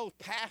 and most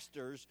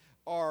pastors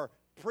are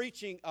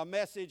preaching a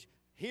message,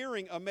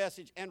 hearing a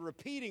message, and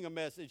repeating a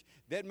message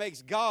that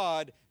makes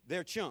God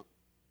their chump.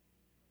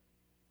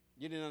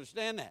 You didn't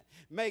understand that?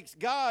 Makes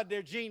God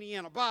their genie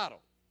in a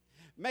bottle.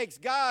 Makes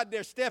God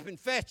their step and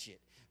fetch it.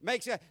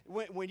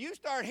 When you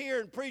start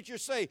hearing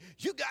preachers say,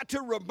 you got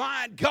to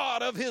remind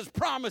God of his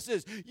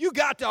promises. You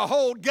got to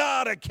hold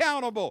God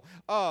accountable.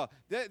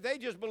 They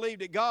just believe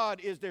that God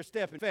is their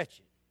step and fetch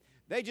it.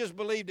 They just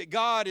believe that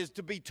God is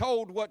to be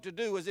told what to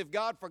do, as if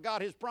God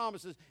forgot his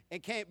promises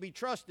and can't be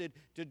trusted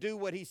to do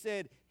what he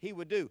said he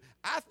would do.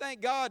 I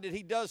thank God that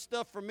he does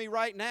stuff for me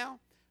right now.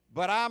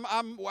 But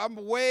I'm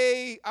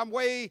way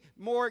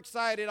more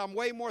excited. I'm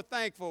way more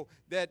thankful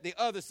that the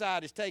other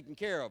side is taken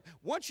care of.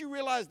 Once you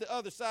realize the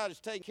other side is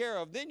taken care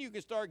of, then you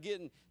can start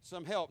getting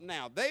some help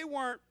now. They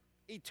weren't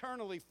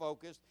eternally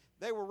focused.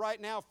 They were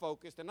right now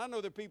focused. And I know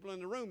there are people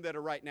in the room that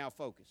are right now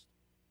focused.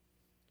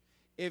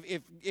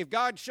 If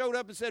God showed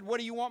up and said, what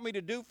do you want me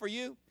to do for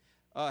you?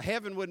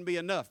 Heaven wouldn't be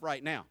enough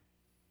right now.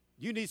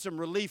 You need some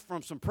relief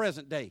from some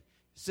present day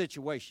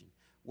situation.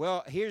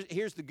 Well,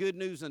 here's the good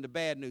news and the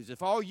bad news.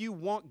 If all you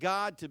want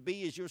God to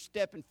be is your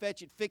step and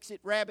fetch it, fix it,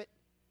 rabbit,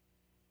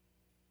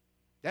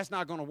 that's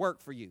not going to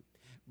work for you.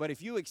 But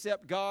if you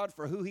accept God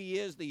for who he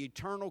is, the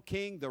eternal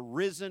King, the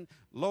risen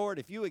Lord,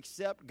 if you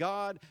accept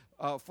God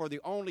for the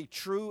only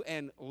true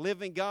and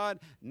living God,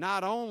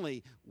 not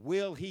only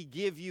will he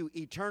give you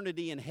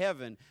eternity in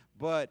heaven,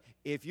 but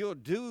if you'll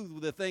do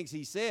the things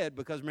he said,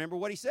 because remember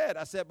what he said,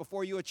 I set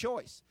before you a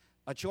choice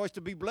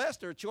to be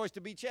blessed or a choice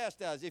to be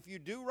chastised. If you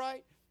do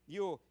right,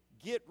 you'll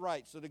get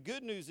right. So the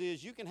good news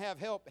is you can have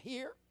help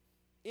here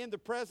in the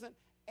present,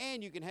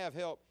 and you can have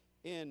help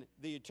in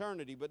the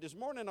eternity. But this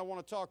morning I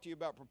want to talk to you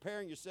about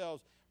preparing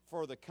yourselves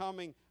for the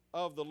coming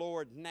of the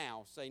Lord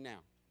now. Say now.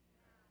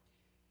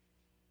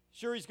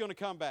 Sure, he's going to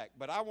come back,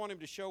 but I want him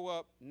to show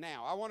up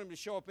now. I want him to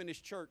show up in his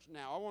church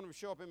now. I want him to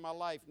show up in my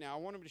life now. I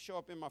want him to show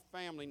up in my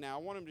family now.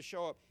 I want him to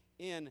show up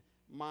in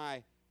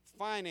my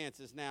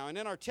finances now. And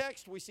in our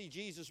text, we see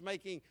Jesus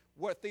making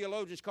what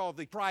theologians call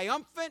the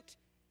triumphant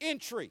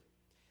entry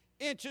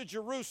into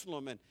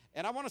Jerusalem.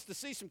 And I want us to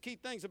see some key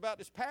things about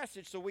this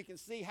passage so we can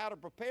see how to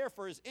prepare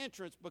for his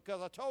entrance,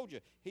 because I told you,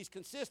 he's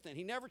consistent.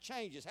 He never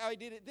changes. How he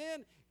did it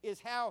then is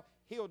how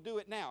he'll do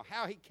it now.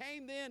 How he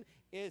came then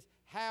is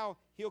how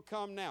he'll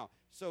come now.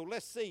 So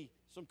let's see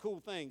some cool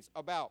things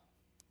about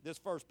this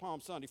first Palm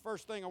Sunday.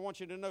 First thing I want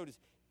you to notice,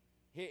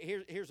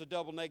 here's a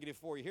double negative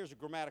for you. Here's a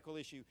grammatical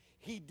issue.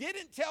 He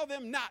didn't tell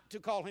them not to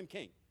call him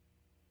king.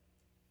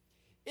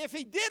 If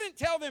he didn't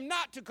tell them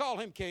not to call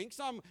him king,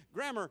 some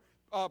grammar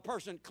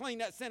person clean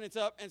that sentence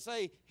up and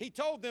say he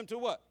told them to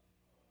what?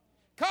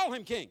 Call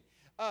him king.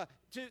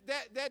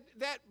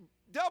 That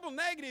double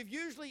negative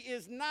usually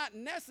is not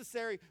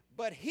necessary,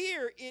 but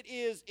here it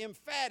is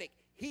emphatic.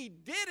 He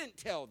didn't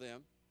tell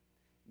them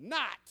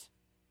not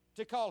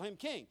to call him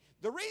king.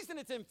 The reason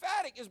it's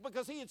emphatic is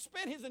because he had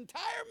spent his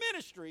entire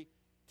ministry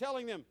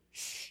telling them,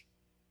 shh.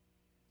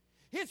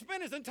 He had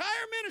spent his entire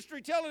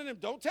ministry telling them,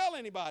 don't tell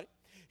anybody.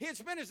 He had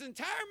spent his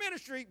entire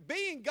ministry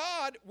being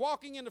God,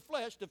 walking in the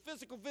flesh, the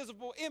physical,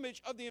 visible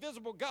image of the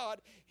invisible God.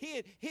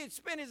 He had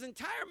spent his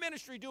entire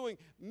ministry doing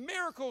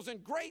miracles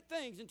and great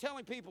things and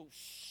telling people,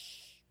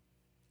 shh,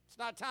 it's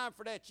not time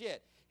for that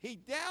yet. He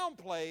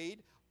downplayed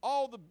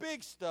all the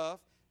big stuff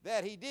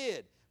that he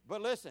did.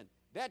 But listen,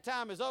 that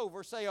time is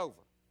over. Say over.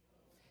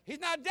 He's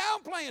not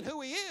downplaying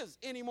who he is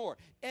anymore.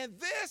 And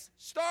this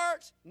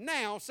starts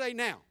now. Say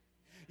now.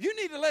 You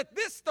need to let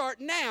this start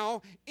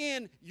now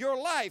in your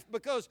life,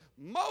 because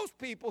most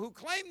people who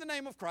claim the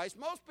name of Christ,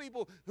 most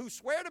people who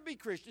swear to be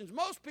Christians,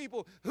 most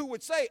people who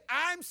would say,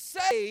 I'm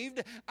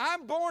saved,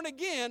 I'm born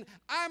again,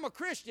 I'm a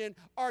Christian,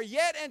 are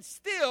yet and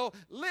still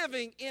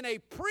living in a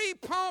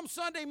pre-Palm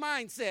Sunday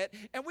mindset.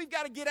 And we've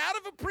got to get out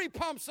of a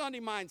pre-Palm Sunday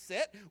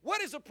mindset. What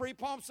is a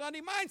pre-Palm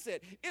Sunday mindset?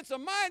 It's a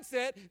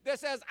mindset that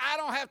says, I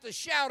don't have to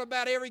shout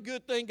about every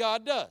good thing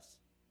God does.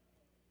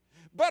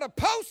 But a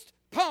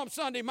post-Palm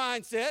Sunday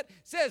mindset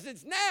says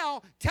it's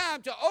now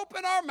time to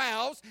open our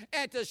mouths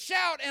and to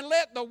shout and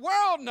let the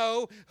world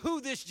know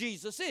who this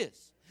Jesus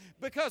is.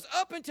 Because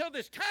up until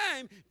this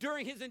time,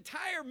 during his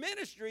entire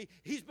ministry,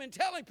 he's been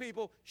telling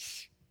people,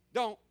 shh,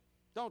 don't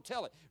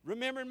tell it.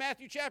 Remember in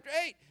Matthew chapter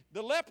 8,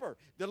 the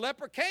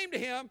leper came to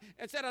him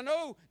and said, I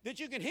know that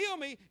you can heal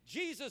me.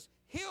 Jesus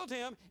healed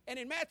him. And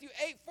in Matthew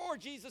 8:4,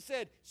 Jesus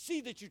said,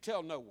 see that you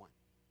tell no one.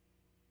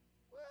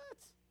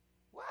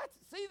 What?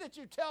 See that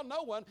you tell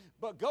no one,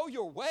 but go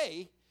your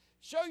way.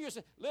 Show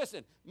yourself.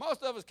 Listen,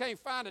 most of us can't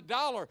find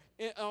 $1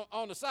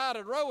 on the side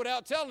of the road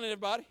without telling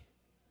anybody.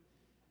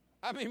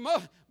 I mean,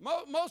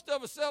 most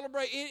of us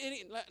celebrate.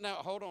 Now,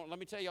 hold on. Let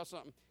me tell y'all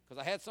something.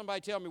 Because I had somebody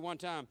tell me one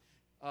time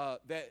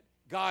that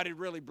God had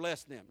really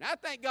blessed them. Now, I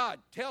thank God.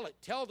 Tell it.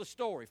 Tell the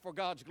story for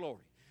God's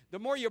glory. The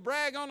more you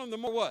brag on them, the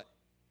more what?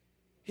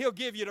 He'll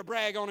give you to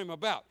brag on him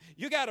about.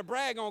 You got to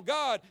brag on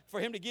God for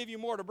him to give you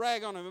more to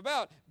brag on him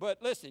about.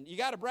 But listen, you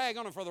got to brag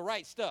on him for the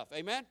right stuff.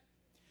 Amen?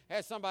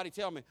 Had somebody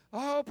tell me,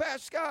 oh, Pastor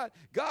Scott,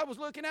 God was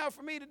looking out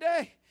for me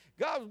today.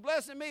 God was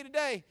blessing me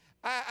today.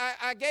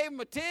 I gave him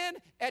a 10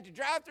 at the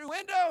drive-thru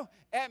window.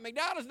 At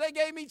McDonald's, they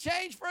gave me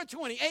change for a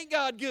 20. Ain't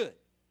God good?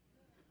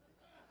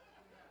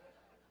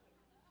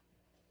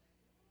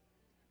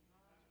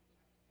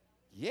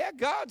 Yeah,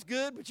 God's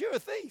good, but you're a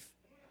thief.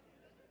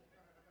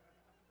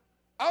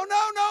 Oh,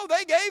 no,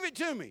 they gave it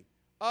to me.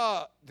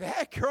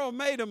 That girl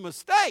made a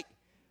mistake.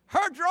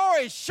 Her drawer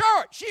is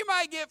short. She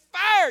might get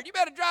fired. You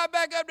better drive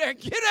back up there and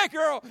get that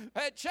girl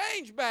that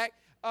change back.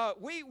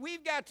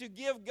 We've got to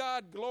give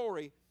God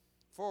glory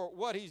for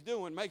what he's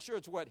doing. Make sure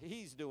it's what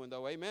he's doing,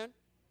 though. Amen?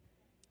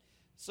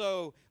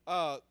 So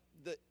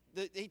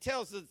he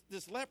tells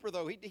this leper,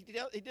 though, he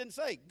didn't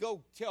say,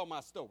 go tell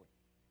my story.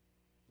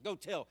 Go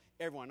tell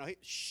everyone. No,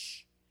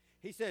 shh.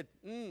 He said,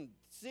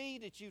 see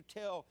that you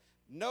tell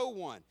no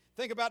one.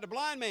 Think about the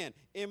blind man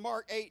in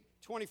Mark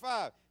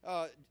 8:25.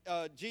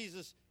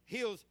 Jesus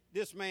heals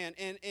this man.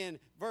 And in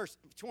verse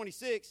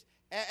 26,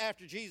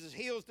 after Jesus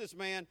heals this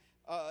man,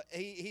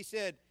 he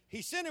said,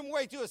 he sent him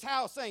away to his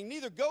house, saying,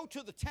 neither go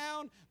to the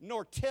town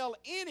nor tell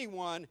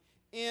anyone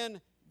in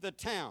the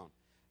town.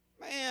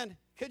 Man,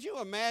 could you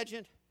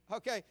imagine?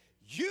 Okay,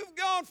 you've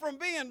gone from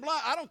being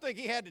blind. I don't think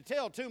he had to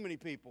tell too many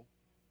people.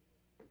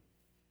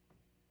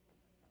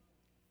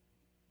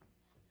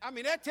 I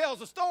mean, that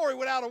tells a story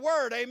without a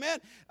word, amen?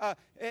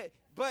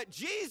 But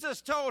Jesus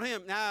told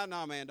him,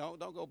 no, man, don't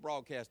go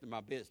broadcasting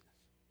my business.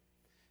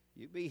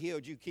 You be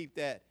healed, you keep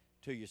that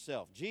to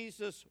yourself.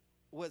 Jesus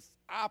was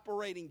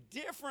operating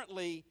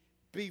differently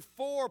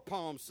before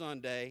Palm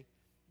Sunday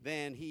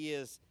than he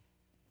is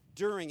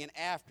during and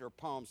after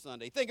Palm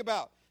Sunday. Think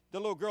about the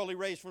little girl he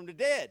raised from the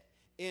dead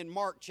in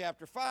Mark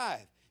chapter 5.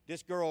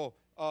 This girl,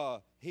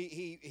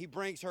 he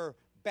brings her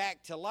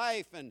back to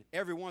life, and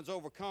everyone's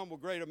overcome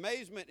with great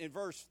amazement. In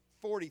verse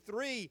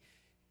 43,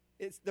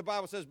 the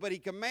Bible says, but he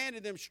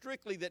commanded them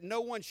strictly that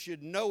no one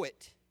should know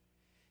it,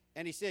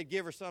 and he said,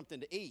 give her something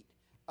to eat.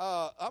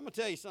 I'm going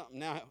to tell you something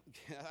now.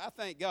 I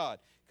thank God,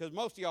 because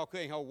most of y'all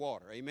couldn't hold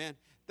water. Amen.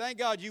 Thank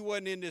God you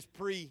wasn't in this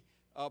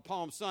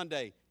pre-Palm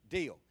Sunday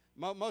deal.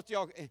 Most of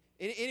y'all,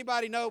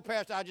 anybody know,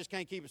 Pastor, I just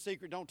can't keep a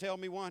secret, don't tell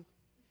me one?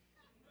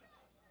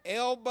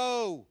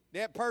 Elbow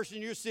that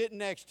person you're sitting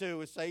next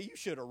to and say, you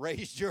should have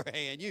raised your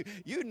hand.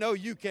 You know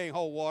you can't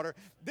hold water.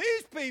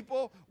 These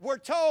people were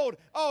told,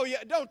 oh,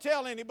 yeah, don't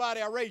tell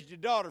anybody I raised your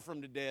daughter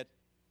from the dead.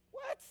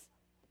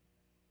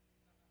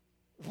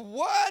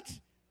 What?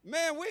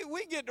 Man,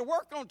 we get to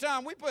work on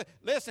time.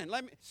 Listen,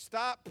 let me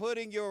stop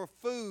putting your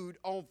food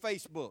on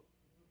Facebook.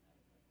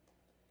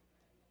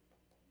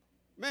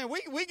 Man,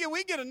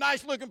 we get a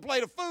nice looking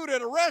plate of food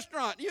at a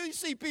restaurant. You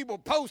see people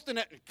posting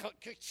it.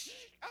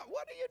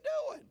 What are you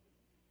doing?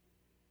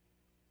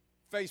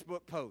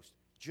 Facebook post.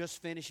 Just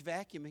finished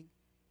vacuuming.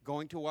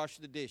 Going to wash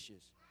the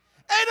dishes.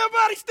 Ain't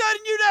nobody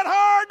studying you that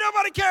hard.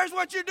 Nobody cares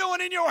what you're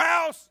doing in your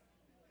house.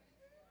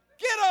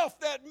 Get off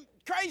that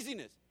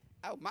craziness.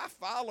 Oh, my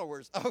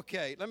followers.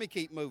 Okay, let me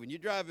keep moving. You're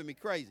driving me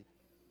crazy.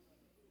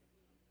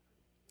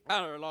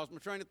 I lost my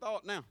train of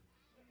thought now.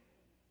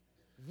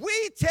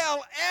 We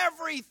tell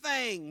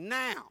everything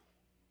now.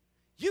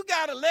 You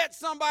got to let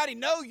somebody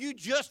know you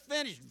just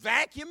finished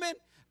vacuuming.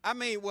 I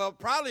mean, well,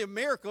 probably a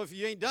miracle if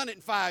you ain't done it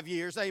in 5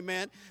 years,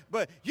 amen.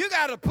 But you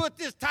got to put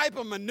this type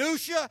of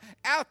minutia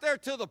out there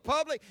to the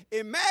public.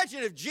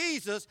 Imagine if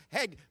Jesus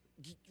had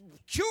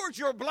cured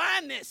your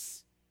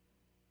blindness.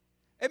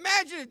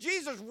 Imagine if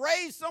Jesus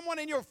raised someone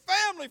in your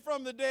family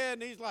from the dead,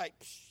 and he's like,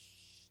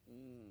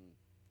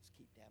 let's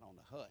keep that on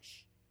the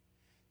hush.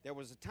 There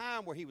was a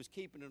time where he was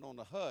keeping it on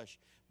the hush,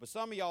 but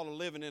some of y'all are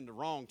living in the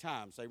wrong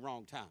time. Say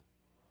wrong time.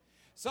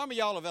 Some of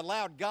y'all have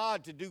allowed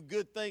God to do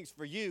good things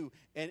for you,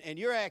 and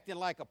you're acting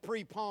like a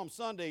pre-Palm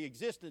Sunday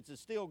existence is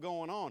still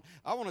going on.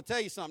 I want to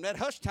tell you something. That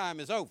hush time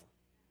is over.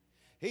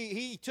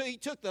 He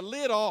took the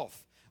lid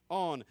off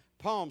on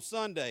Palm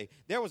Sunday.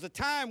 There was a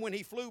time when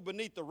he flew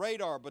beneath the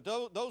radar, but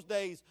those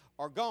days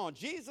are gone.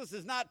 Jesus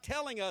is not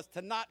telling us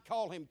to not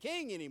call him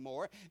king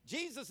anymore.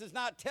 Jesus is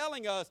not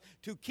telling us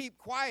to keep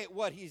quiet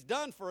what he's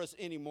done for us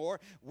anymore.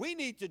 We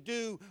need to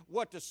do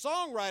what the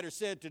songwriter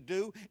said to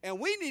do, and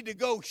we need to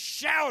go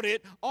shout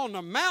it on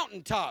the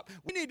mountaintop.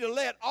 We need to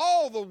let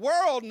all the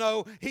world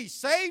know he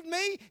saved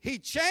me, he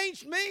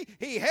changed me,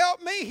 he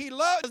helped me, he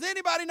loved. Does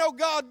anybody know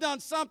God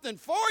done something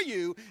for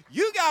you?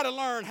 You got to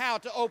learn how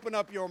to open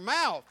up your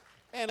mouth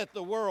and let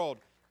the world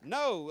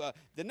know.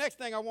 The next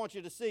thing I want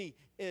you to see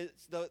is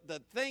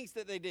the things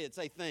that they did.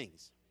 Say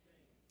things.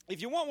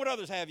 If you want what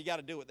others have, you got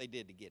to do what they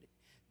did to get it.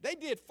 They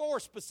did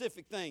 4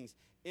 specific things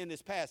in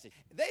this passage.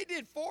 They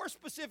did 4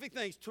 specific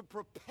things to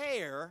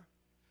prepare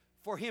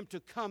for him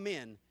to come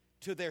in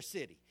to their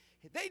city.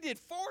 They did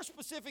 4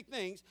 specific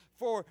things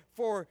for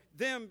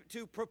them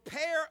to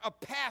prepare a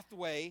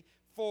pathway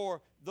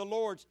for the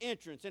Lord's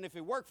entrance. And if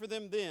it worked for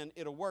them then,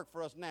 it'll work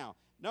for us now.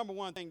 Number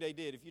 1 thing they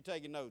did, if you're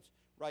taking notes,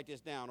 write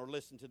this down or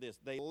listen to this.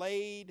 They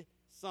laid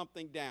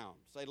something down.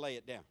 Say, lay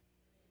it down.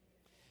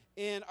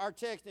 In our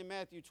text in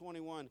Matthew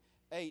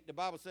 21:8, the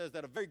Bible says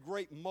that a very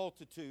great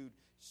multitude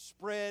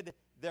spread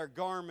their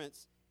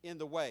garments in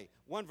the way.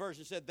 One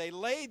version said they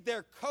laid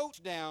their coats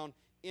down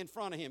in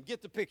front of him.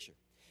 Get the picture.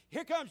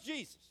 Here comes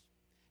Jesus.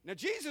 Now,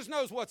 Jesus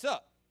knows what's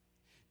up.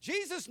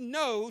 Jesus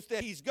knows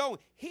that he's going.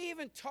 He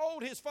even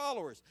told his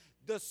followers,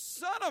 the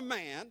Son of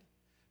Man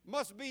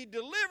must be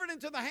delivered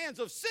into the hands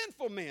of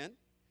sinful men,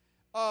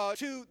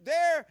 to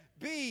there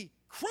be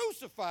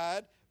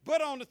crucified, but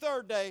on the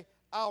 3rd day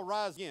I'll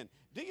rise again.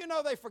 Do you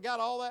know they forgot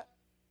all that?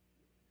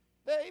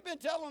 He's been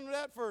telling them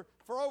that for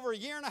over a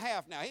year and a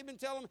half now. He's been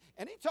telling them,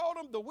 and he told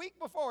them the week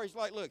before, he's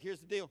like, look,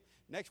 here's the deal.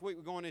 Next week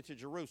we're going into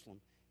Jerusalem,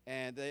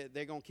 and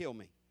they're going to kill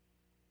me.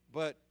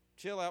 But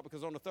chill out,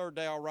 because on the 3rd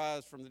day I'll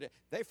rise from the dead.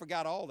 They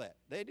forgot all that.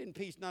 They didn't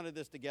piece none of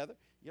this together.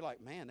 You're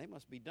like, man, they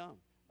must be dumb.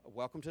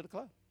 Welcome to the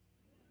club.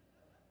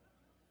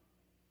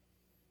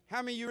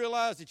 How many of you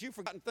realize that you've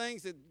forgotten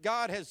things that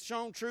God has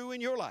shown true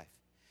in your life?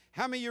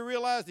 How many of you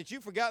realize that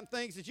you've forgotten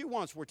things that you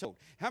once were told?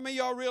 How many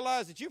of y'all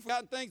realize that you've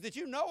forgotten things that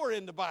you know are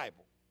in the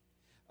Bible?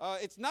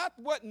 It's not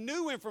what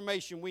new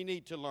information we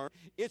need to learn.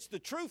 It's the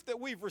truth that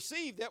we've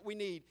received that we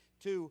need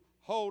to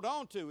hold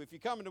on to. If you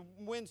come into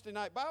Wednesday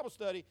night Bible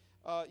study,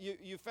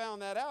 you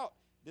found that out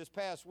this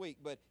past week.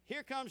 But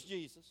here comes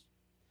Jesus.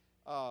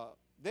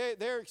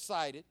 They're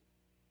excited.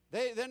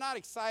 They're not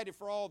excited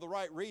for all the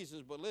right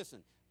reasons, but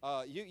listen,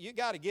 you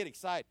got to get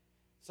excited.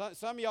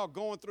 Some of y'all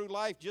going through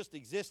life just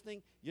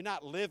existing. You're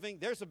not living.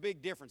 There's a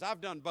big difference.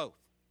 I've done both.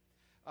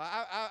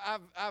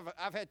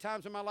 I've had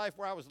times in my life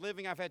where I was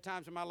living. I've had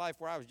times in my life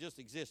where I was just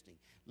existing.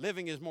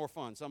 Living is more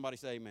fun. Somebody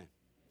say amen.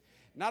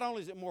 Not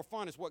only is it more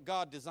fun, it's what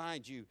God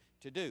designed you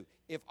to do.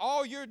 If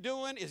all you're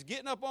doing is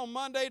getting up on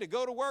Monday to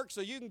go to work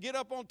so you can get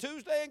up on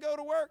Tuesday and go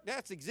to work,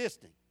 that's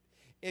existing.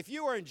 If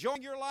you are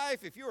enjoying your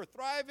life, if you are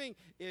thriving,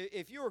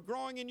 if you are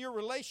growing in your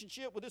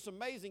relationship with this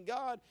amazing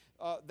God,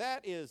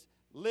 that is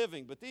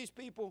living. But these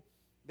people,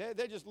 they're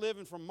just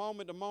living from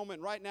moment to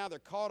moment. Right now they're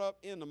caught up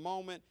in the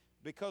moment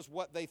because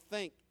what they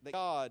think that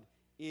God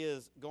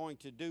is going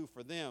to do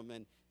for them.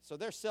 And So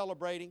they're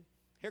celebrating.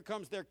 Here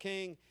comes their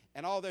king,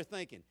 and all they're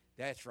thinking,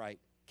 that's right,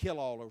 kill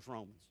all those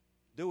Romans.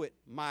 Do it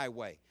my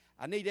way.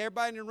 I need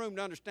everybody in the room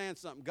to understand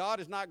something. God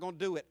is not going to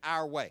do it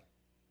our way.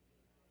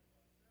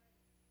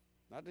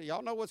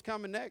 Y'all know what's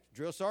coming next.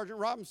 Drill Sergeant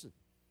Robinson.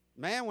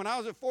 Man, when I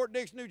was at Fort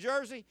Dix, New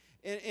Jersey,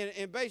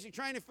 in basic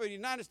training for the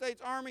United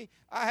States Army,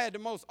 I had the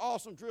most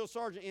awesome drill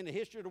sergeant in the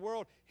history of the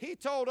world. He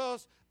told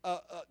us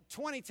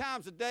 20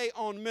 times a day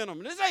on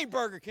minimum. This ain't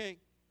Burger King.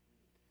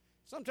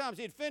 Sometimes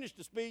he'd finish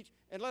the speech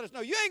and let us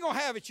know, you ain't going to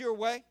have it your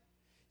way.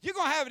 You're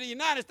going to have it the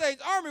United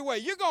States Army way.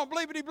 You're going to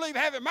bleepity-bleep,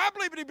 have it my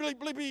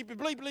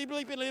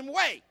bleepity-bleep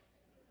way.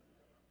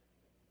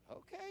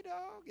 Okay,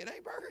 dog, it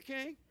ain't Burger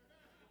King.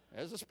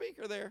 There's a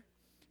speaker there.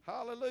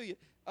 Hallelujah.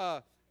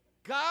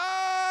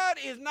 God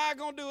is not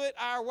going to do it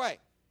our way.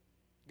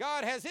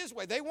 God has his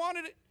way. They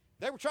wanted it.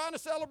 They were trying to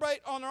celebrate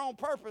on their own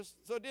purpose,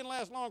 so it didn't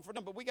last long for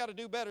them, but we got to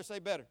do better, say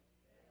better.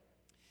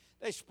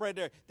 They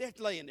they're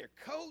laying their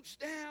coats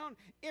down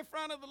in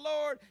front of the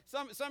Lord.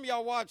 Some of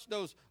y'all watch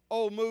those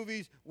old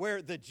movies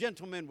where the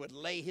gentleman would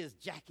lay his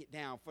jacket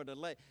down for the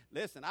lady.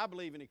 Listen, I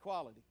believe in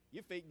equality.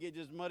 Your feet get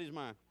just as muddy as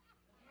mine.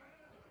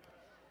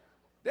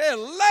 They'll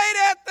lay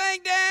that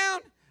thing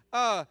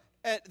down.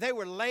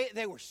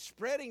 They were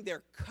spreading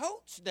their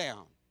coats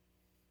down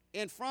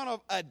in front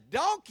of a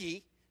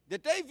donkey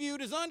that they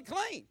viewed as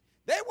unclean.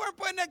 They weren't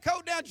putting that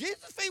coat down.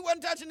 Jesus' feet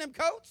wasn't touching them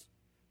coats.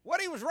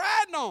 What he was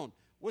riding on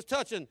was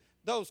touching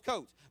those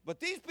coats. But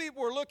these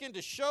people were looking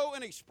to show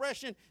an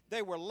expression.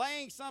 They were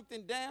laying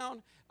something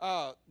down.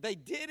 They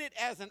did it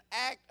as an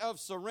act of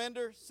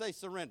surrender. Say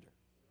surrender.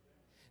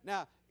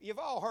 Now, you've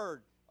all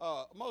heard,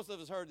 most of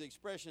us heard the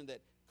expression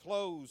that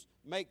clothes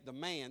make the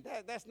man.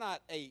 That's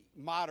not a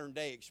modern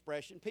day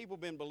expression. People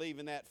have been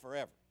believing that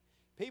forever.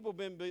 People have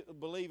been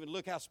believing,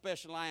 look how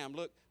special I am.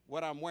 Look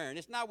what I'm wearing.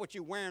 It's not what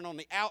you're wearing on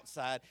the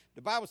outside.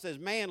 The Bible says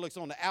man looks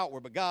on the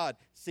outward, but God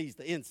sees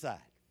the inside.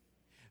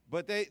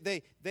 But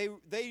they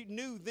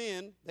knew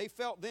then, they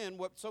felt then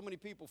what so many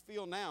people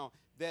feel now,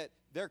 that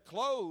their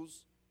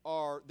clothes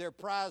are their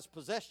prized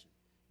possession.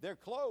 Their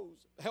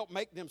clothes help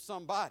make them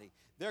somebody.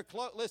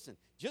 Listen,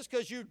 just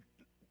because you're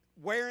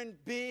wearing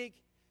big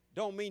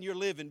don't mean you're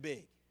living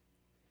big.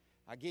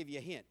 I'll give you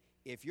a hint.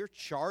 If you're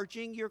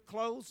charging your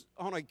clothes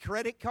on a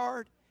credit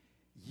card,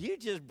 you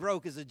just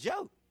broke as a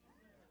joke.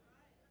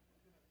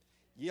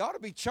 You ought to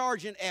be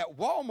charging at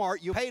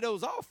Walmart. You pay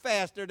those off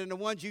faster than the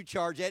ones you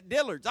charge at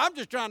Dillard's. I'm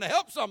just trying to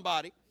help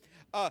somebody.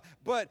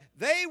 But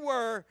they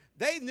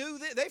knew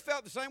that they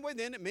felt the same way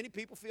then that many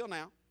people feel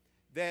now.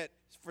 That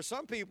for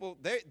some people,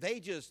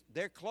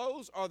 their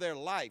clothes are their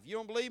life. You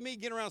don't believe me?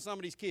 Get around some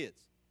of these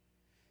kids.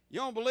 You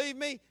don't believe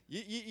me?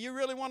 You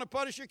really want to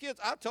punish your kids?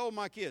 I told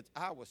my kids,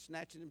 I was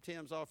snatching them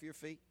Timbs off your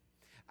feet.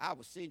 I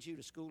will send you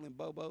to school in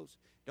Bobos.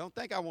 Don't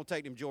think I won't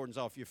take them Jordans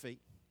off your feet.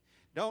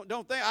 Don't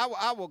think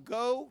I will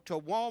go to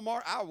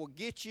Walmart. I will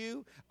get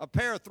you a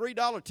pair of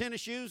 $3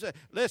 tennis shoes.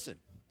 Listen,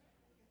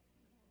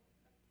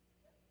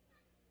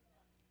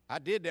 I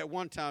did that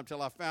one time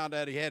till I found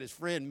out he had his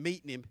friend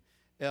meeting him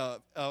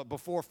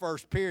before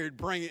first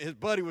period. His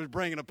buddy was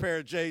bringing a pair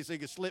of J's so he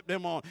could slip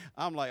them on.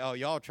 I'm like, oh,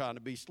 y'all trying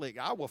to be slick.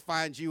 I will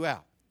find you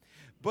out.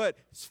 But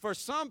for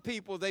some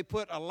people, they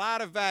put a lot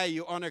of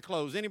value on their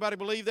clothes. Anybody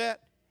believe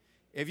that?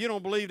 If you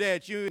don't believe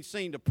that, you ain't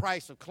seen the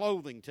price of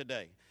clothing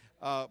today.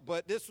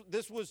 But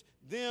this was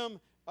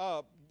them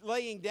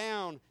laying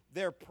down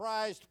their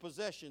prized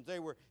possessions. They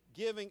were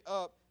giving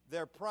up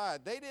their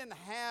pride. They didn't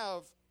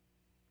have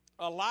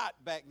a lot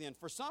back then.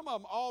 For some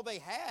of them, all they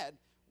had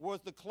was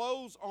the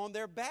clothes on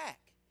their back.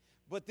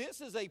 But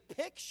this is a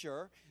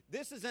picture,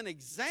 this is an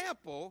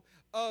example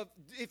of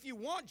if you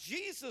want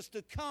Jesus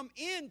to come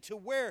into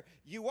where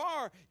you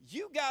are,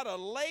 you got to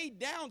lay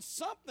down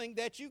something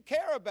that you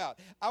care about.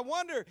 I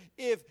wonder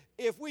if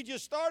we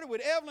just started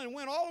with Evelyn and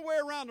went all the way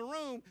around the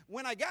room,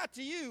 when I got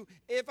to you,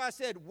 if I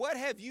said, what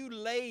have you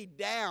laid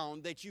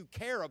down that you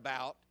care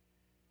about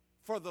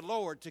for the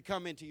Lord to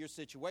come into your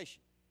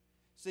situation?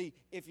 See,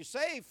 if you're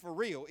saved for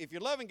real, if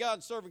you're loving God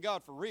and serving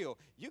God for real,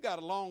 you got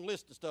a long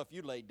list of stuff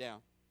you laid down.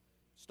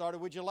 Started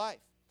with your life.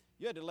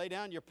 You had to lay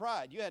down your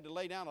pride. You had to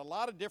lay down a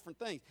lot of different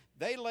things.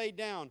 They laid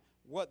down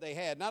what they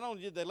had. Not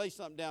only did they lay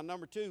something down,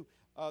 number two,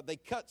 they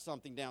cut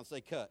something down, so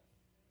they cut.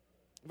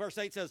 Verse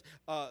 8 says,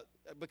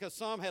 because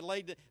some had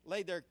laid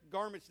their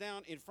garments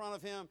down in front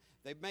of him,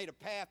 they made a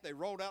path, they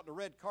rolled out the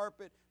red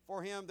carpet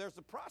for him. There's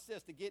a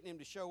process to getting him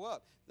to show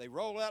up. They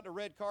rolled out the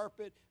red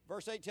carpet.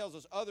 Verse 8 tells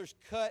us others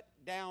cut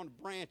down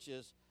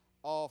branches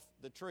off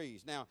the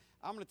trees. Now,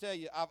 I'm going to tell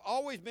you, I've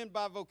always been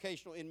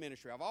bivocational in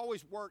ministry. I've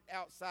always worked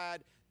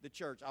outside the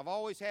church. I've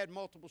always had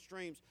multiple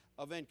streams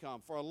of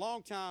income. For a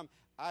long time,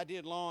 I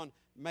did lawn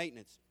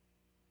maintenance.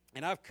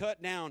 And I've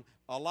cut down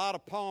a lot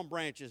of palm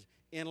branches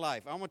in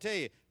life. I'm going to tell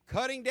you,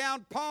 cutting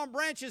down palm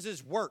branches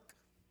is work.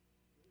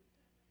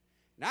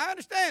 Now, I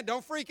understand.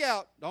 Don't freak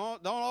out.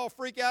 Don't all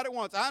freak out at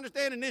once. I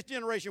understand in this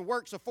generation,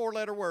 work's a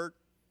four-letter word.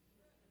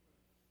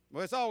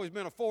 Well, it's always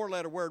been a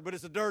four-letter word, but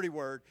it's a dirty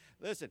word.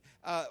 Listen,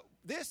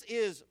 this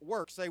is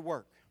work. Say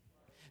work.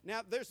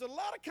 Now, there's a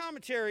lot of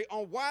commentary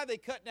on why they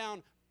cut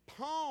down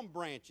palm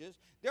branches.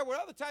 There were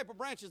other type of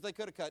branches they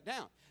could have cut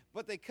down,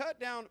 but they cut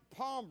down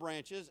palm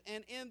branches,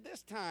 and in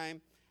this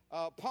time,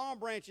 palm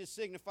branches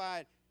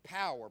signified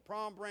power.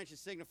 Palm branches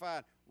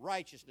signified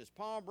righteousness.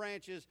 Palm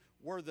branches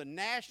were the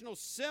national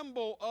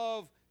symbol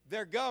of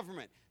their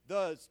government.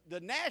 The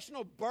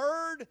national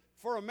bird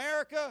for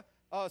America,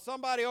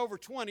 somebody over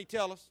 20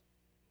 tell us.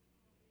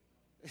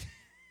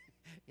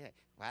 Yeah,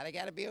 why they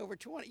got to be over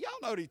 20? Y'all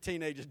know these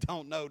teenagers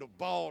don't know the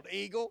bald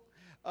eagle.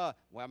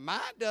 Well, mine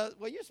does.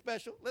 Well, you're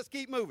special. Let's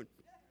keep moving.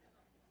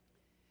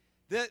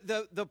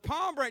 The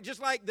palm branch,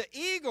 just like the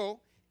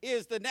eagle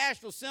is the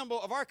national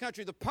symbol of our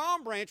country, the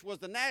palm branch was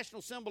the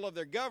national symbol of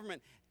their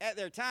government at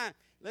their time.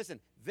 Listen,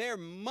 their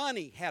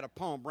money had a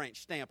palm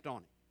branch stamped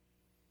on it.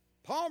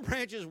 Palm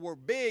branches were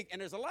big,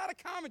 and there's a lot of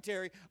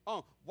commentary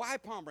on why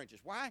palm branches.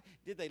 Why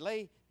did they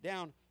lay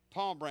down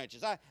palm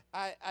branches?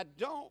 I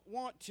don't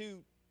want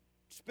to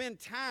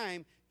spend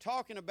time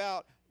talking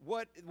about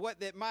what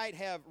that might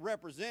have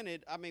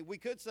represented. I mean, we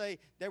could say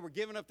they were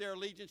giving up their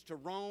allegiance to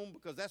Rome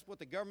because that's what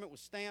the government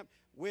was stamped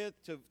with,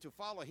 to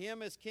follow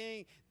him as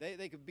king.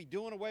 They could be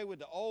doing away with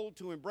the old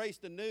to embrace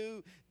the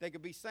new. They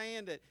could be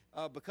saying that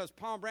because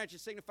palm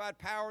branches signified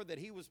power, that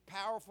he was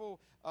powerful.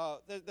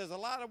 There's a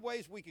lot of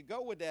ways we could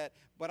go with that,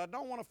 but I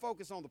don't want to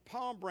focus on the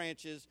palm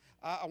branches.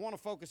 I want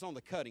to focus on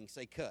the cutting.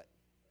 Say cut.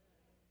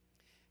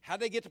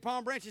 How'd they get the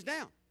palm branches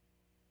down?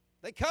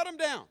 They cut them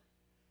down.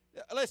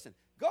 Listen,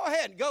 go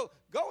ahead and go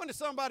into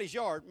somebody's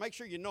yard. Make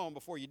sure you know them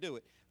before you do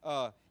it.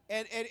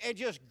 And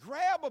just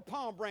grab a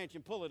palm branch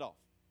and pull it off.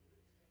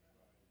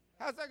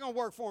 How's that going to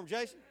work for them,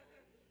 Jason?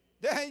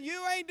 You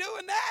ain't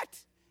doing that.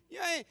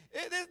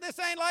 This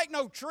ain't like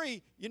no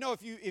tree. You know,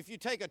 if you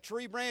take a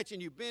tree branch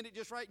and you bend it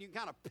just right, you can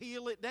kind of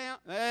peel it down.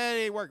 That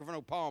ain't working for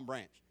no palm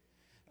branch.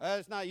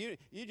 That's not you.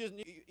 You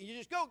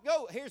just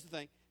go. Here's the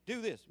thing. Do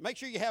this. Make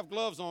sure you have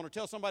gloves on, or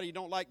tell somebody you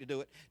don't like to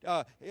do it.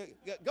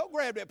 Go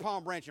grab that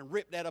palm branch and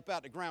rip that up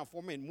out the ground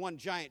for me in one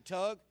giant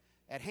tug.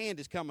 That hand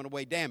is coming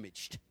away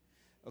damaged.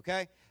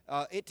 Okay?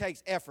 It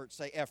takes effort.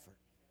 Say effort.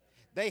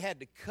 They had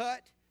to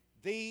cut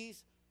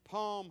these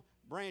palm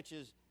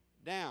branches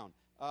down.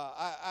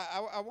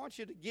 I want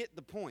you to get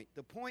the point.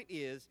 The point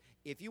is,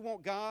 if you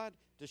want God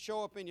to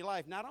show up in your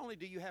life, not only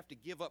do you have to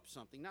give up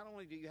something, not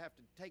only do you have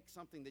to take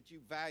something that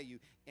you value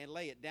and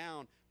lay it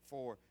down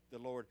for the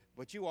Lord,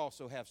 but you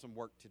also have some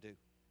work to do.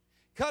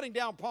 Cutting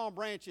down palm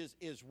branches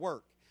is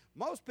work.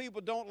 Most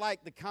people don't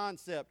like the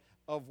concept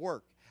of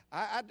work.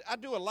 I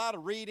do a lot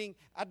of reading.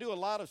 I do a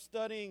lot of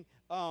studying.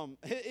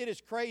 It is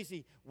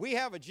crazy. We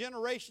have a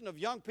generation of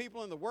young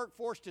people in the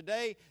workforce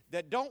today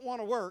that don't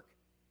want to work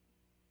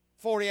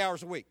 40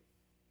 hours a week.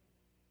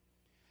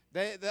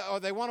 They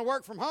want to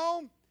work from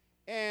home,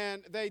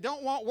 and they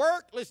don't want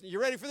work. Listen, you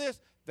ready for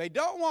this? They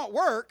don't want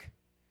work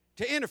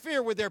to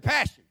interfere with their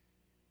passion.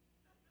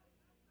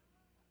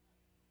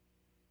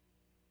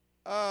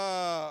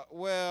 I'm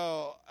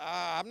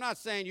not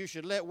saying you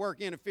should let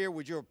work interfere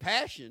with your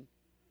passion,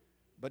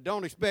 but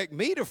don't expect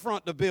me to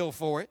front the bill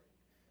for it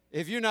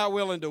if you're not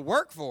willing to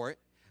work for it.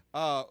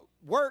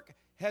 Work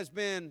has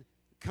been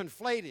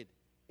conflated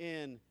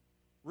in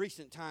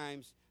recent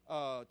times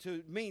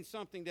to mean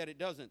something that it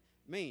doesn't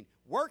mean.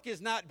 Work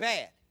is not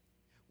bad.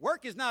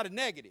 Work is not a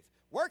negative.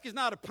 Work is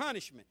not a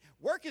punishment.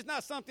 Work is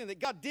not something that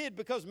God did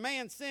because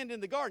man sinned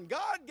in the garden.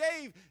 God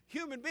gave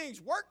human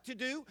beings work to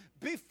do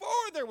before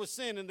there was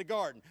sin in the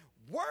garden.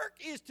 Work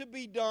is to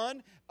be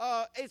done.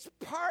 It's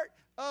part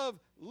of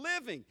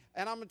living.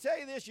 And I'm going to tell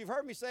you this, you've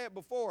heard me say it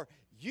before.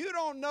 You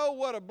don't know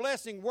what a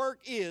blessing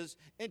work is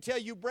until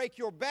you break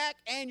your back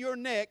and your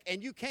neck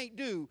and you can't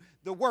do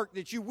the work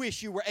that you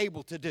wish you were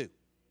able to do.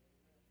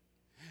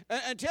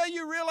 Until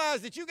you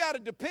realize that you got to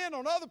depend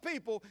on other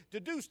people to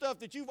do stuff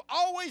that you've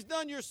always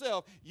done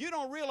yourself, you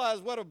don't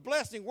realize what a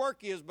blessing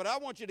work is. But I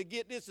want you to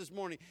get this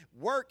morning.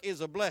 Work is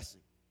a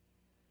blessing.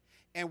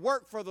 And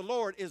work for the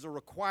Lord is a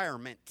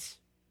requirement.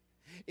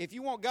 If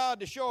you want God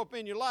to show up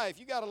in your life,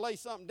 you got to lay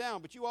something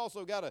down, but you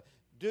also got to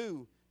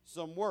do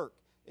some work.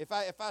 If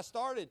I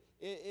started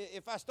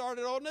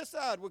on this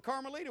side with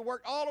Carmelita,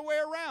 worked all the way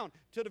around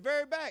to the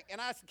very back, and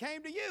I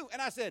came to you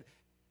and I said,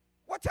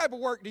 what type of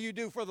work do you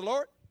do for the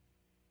Lord?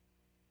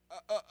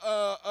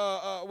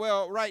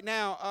 Well, right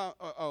now,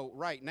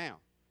 right now.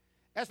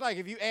 That's like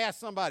if you ask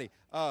somebody,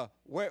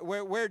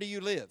 where do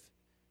you live?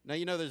 Now,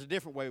 you know there's a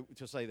different way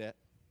to say that.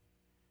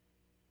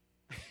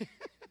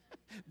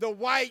 The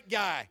white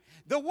guy.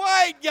 The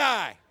white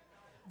guy.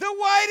 The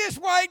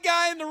whitest white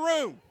guy in the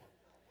room.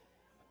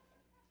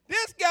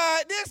 This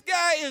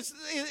guy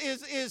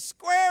is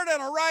squared on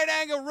a right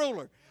angle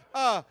ruler.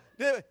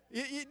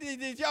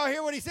 Did y'all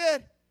hear what he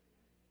said?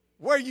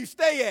 Where you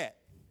stay at?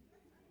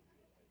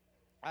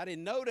 I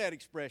didn't know that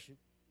expression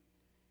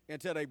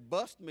until they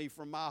busted me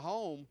from my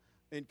home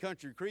in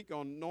Country Creek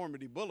on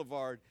Normandy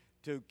Boulevard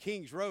to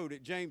Kings Road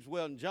at James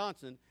Weldon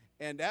Johnson,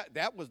 and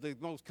that was the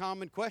most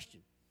common question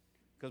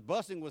because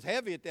busing was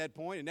heavy at that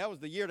point, and that was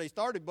the year they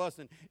started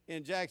busing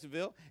in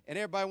Jacksonville, and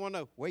everybody wanted to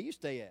know, where you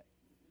stay at?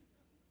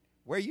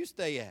 Where you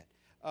stay at?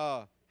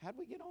 How'd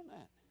we get on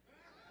that?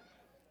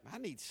 I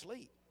need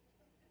sleep.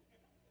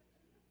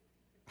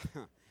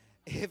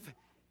 if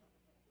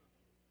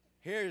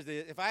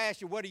I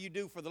ask you, what do you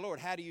do for the Lord?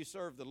 How do you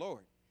serve the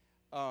Lord?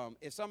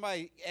 If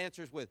somebody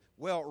answers with,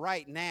 well,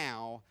 right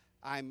now,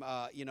 I'm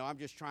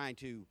just trying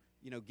to,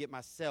 get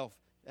myself.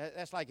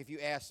 That's like if you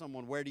ask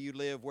someone, where do you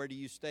live? Where do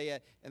you stay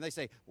at? And they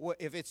say, well,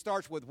 if it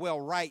starts with, well,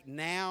 right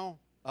now.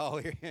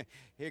 Oh,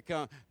 here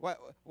come.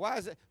 Why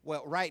is it?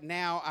 Well, right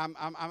now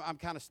I'm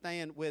kind of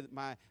staying with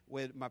my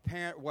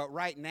parent. Well,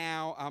 right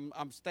now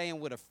I'm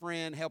staying with a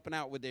friend, helping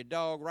out with their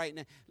dog. Right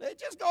now,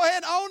 let's just go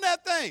ahead and own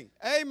that thing.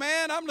 Hey,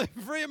 man, I'm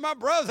living free in my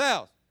brother's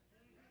house.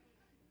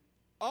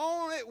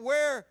 Own it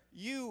where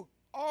you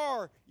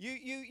are.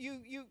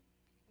 You.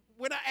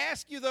 When I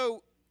ask you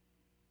though,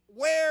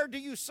 where do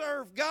you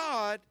serve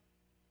God?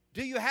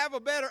 Do you have a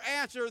better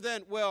answer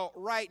than, well,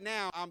 right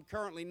now I'm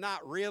currently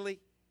not really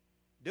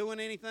doing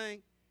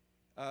anything?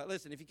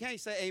 Listen, if you can't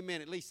say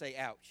amen, at least say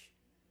ouch.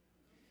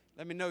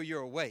 Let me know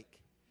you're awake.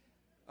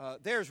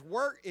 There's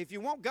work. If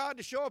you want God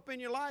to show up in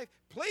your life,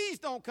 please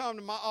don't come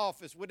to my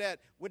office with that.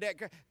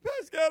 Pastor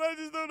God, I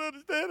just don't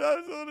understand.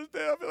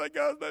 I feel like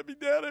God's let me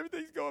down.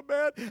 Everything's going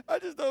bad. I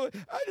just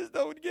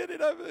don't get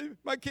it.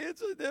 My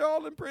kids, they're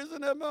all in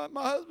prison. And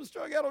my husband's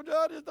strung out on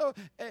job. I just don't.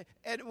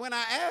 And when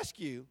I ask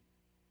you,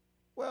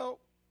 well,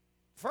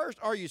 first,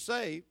 are you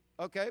saved?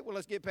 Okay, well,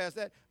 let's get past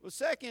that. Well,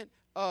 second,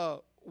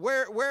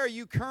 where are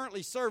you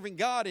currently serving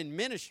God in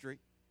ministry?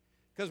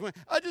 Because when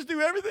I just do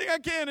everything I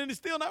can and it's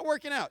still not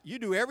working out. You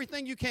do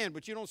everything you can,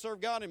 but you don't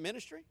serve God in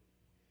ministry?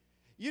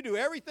 You do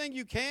everything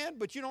you can,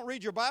 but you don't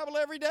read your Bible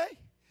every day?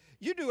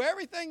 You do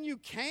everything you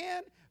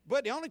can,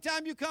 but the only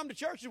time you come to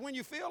church is when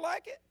you feel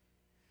like it?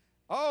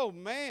 Oh,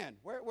 man.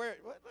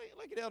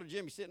 Look at Elder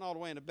Jimmy sitting all the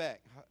way in the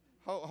back,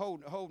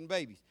 holding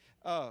babies.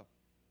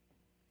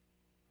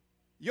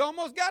 You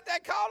almost got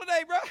that call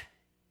today,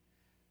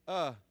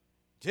 bro.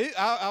 Dude,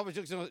 I was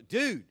just going,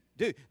 dude,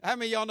 how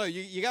many of y'all know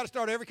you got to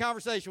start every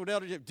conversation with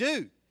Elder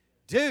Jim?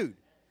 Dude.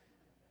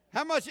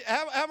 How much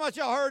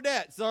y'all heard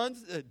that,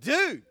 sons?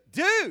 Dude.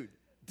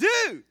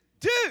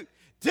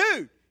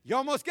 You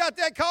almost got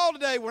that call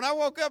today. When I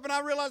woke up and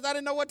I realized I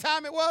didn't know what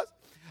time it was,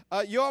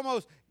 you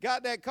almost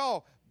got that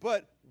call.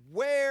 But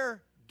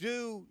where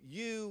do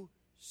you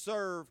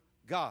serve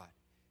God?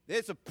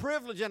 It's a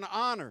privilege and an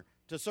honor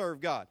to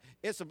serve God.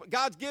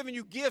 God's given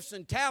you gifts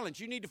and talents.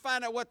 You need to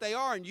find out what they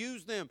are and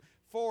use them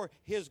for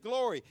His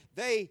glory.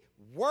 They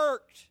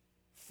worked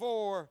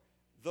for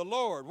the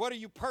Lord. What are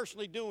you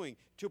personally doing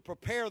to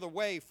prepare the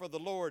way for the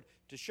Lord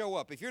to show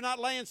up? If you're not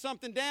laying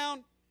something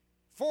down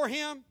for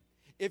Him,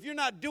 if you're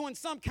not doing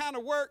some kind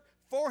of work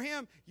for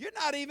Him, you're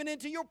not even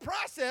into your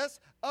process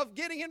of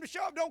getting Him to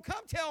show up. Don't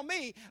come tell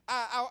me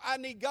I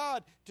need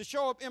God to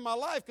show up in my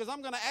life, because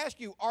I'm going to ask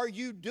you, are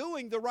you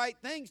doing the right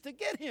things to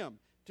get Him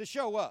to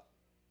show up?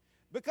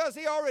 Because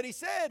He already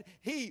said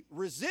He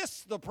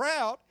resists the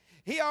proud.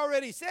 He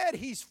already said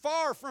He's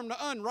far from the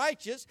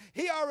unrighteous.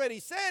 He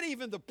already said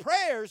even the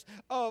prayers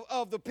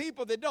of the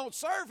people that don't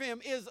serve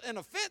Him is an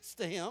offense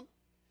to Him.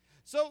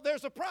 So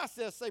there's a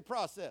process. Say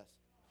process.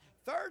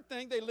 Third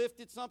thing, they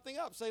lifted something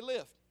up. Say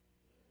lift.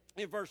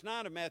 In verse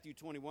 9 of Matthew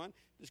 21,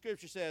 the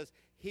scripture says,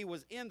 He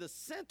was in the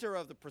center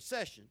of the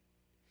procession,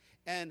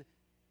 and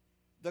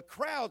the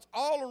crowds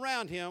all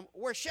around Him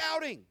were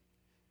shouting,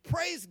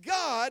 praise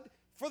God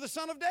for the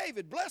Son of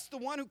David. Bless the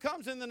one who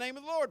comes in the name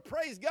of the Lord.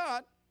 Praise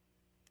God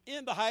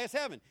in the highest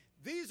heaven.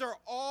 These are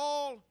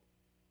all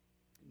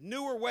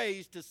newer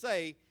ways to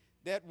say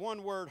that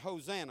one word,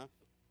 Hosanna.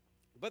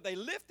 But they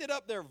lifted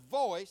up their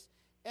voice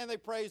and they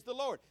praised the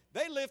Lord.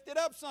 They lifted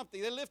up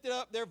something. They lifted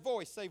up their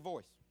voice. Say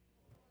voice.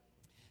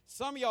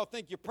 Some of y'all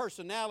think your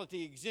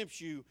personality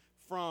exempts you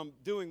from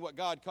doing what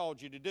God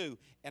called you to do,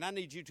 and I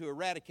need you to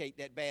eradicate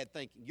that bad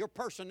thinking. Your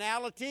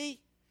personality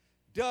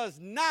does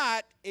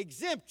not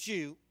exempt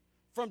you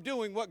from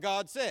doing what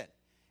God said.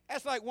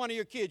 That's like one of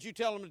your kids. You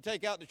tell them to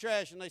take out the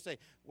trash, and they say,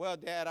 well,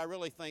 Dad, I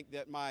really think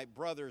that my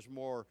brother's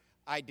more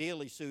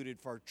ideally suited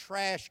for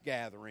trash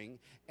gathering,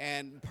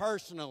 and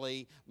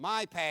personally,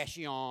 my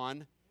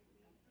passion.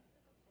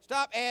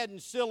 Stop adding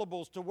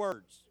syllables to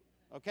words,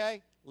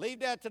 okay?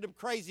 Leave that to the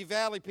crazy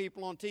valley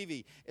people on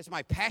TV. It's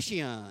my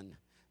passion.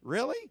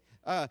 Really?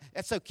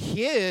 That's so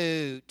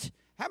cute.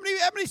 How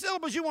many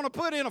syllables you want to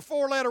put in a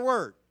 4-letter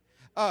word?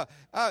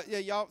 Yeah,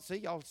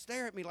 y'all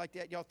stare at me like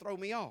that. Y'all throw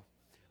me off.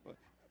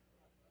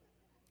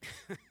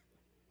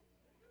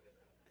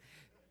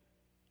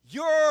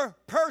 Your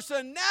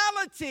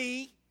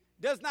personality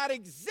does not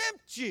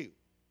exempt you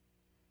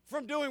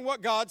from doing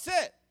what God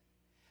said.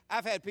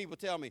 I've had people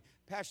tell me,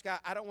 Pastor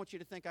Scott, I don't want you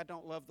to think I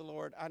don't love the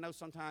Lord. I know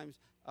sometimes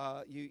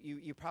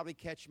you probably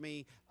catch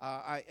me.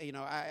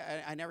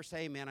 I never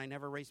say amen. I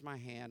never raise my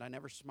hand. I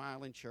never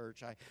smile in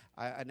church.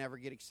 I never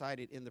get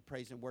excited in the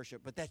praise and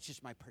worship. But that's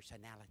just my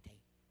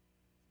personality.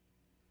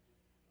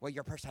 Well,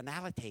 your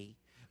personality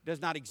does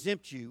not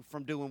exempt you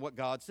from doing what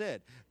God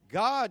said.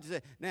 God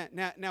said,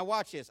 now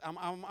watch this. I'm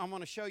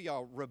going to show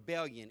y'all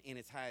rebellion in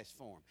its highest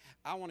form.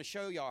 I want to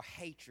show y'all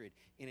hatred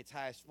in its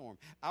highest form.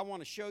 I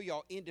want to show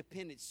y'all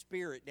independent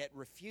spirit that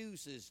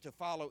refuses to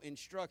follow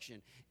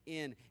instruction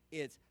in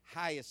its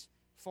highest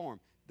form.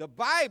 The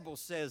Bible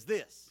says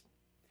this: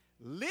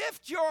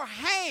 lift your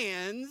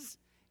hands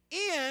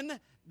in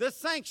the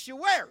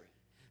sanctuary.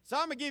 So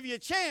I'm going to give you a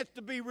chance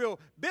to be real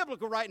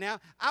biblical right now.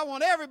 I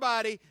want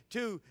everybody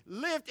to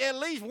lift at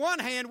least one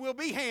hand. Will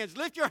be hands.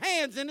 Lift your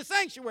hands in the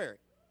sanctuary.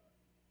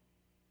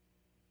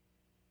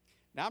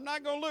 Now, I'm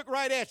not going to look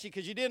right at you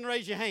because you didn't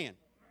raise your hand.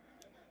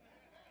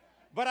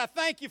 But I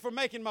thank you for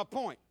making my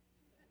point.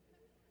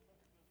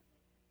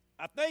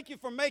 I thank you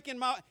for making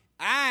my...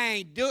 I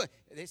ain't do it.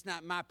 It's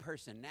not my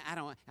person.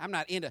 I'm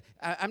not into...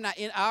 I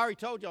already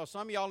told y'all,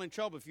 some of y'all in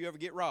trouble if you ever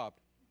get robbed.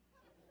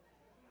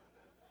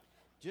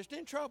 Just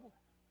in trouble.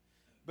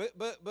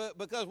 But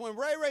because when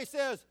Ray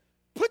says,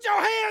 put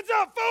your hands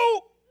up,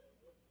 fool!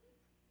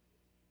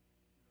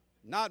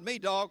 Not me,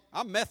 dog.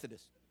 I'm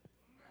Methodist.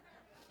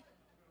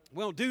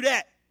 We don't do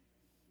that.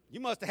 You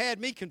must have had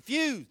me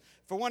confused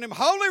for one of them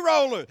holy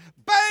rollers.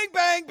 Bang,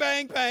 bang,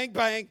 bang, bang,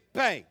 bang,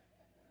 bang.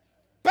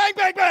 Bang,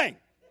 bang, bang.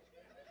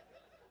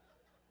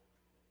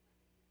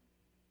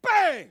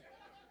 Bang.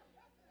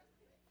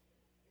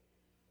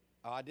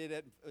 Oh, I did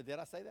that. Did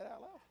I say that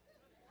out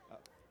loud?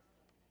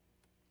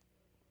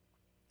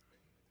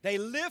 They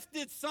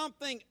lifted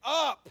something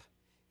up.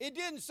 It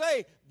didn't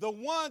say the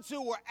ones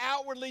who were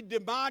outwardly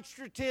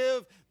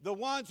demonstrative, the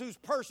ones whose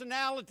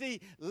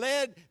personality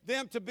led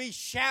them to be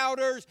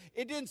shouters.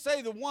 It didn't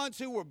say the ones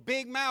who were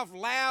big-mouthed,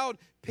 loud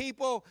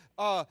people.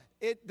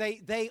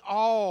 They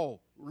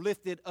all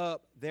lifted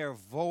up their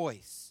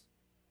voice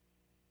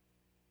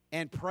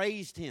and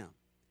praised him.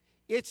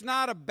 It's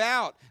not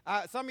about,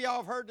 some of y'all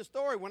have heard the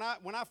story. When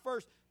I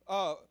first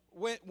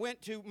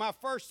went to my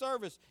first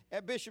service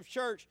at Bishop's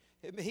Church,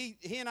 he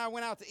and I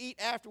went out to eat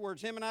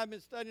afterwards. Him and I have been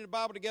studying the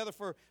Bible together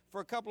for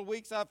a couple of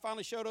weeks. I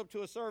finally showed up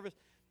to a service,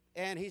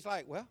 and he's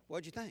like, well,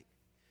 what'd you think?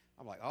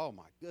 I'm like, oh,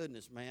 my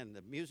goodness, man.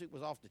 The music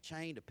was off the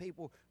chain. The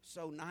people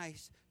so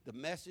nice. The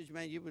message,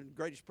 man, you've been the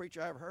greatest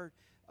preacher I ever heard.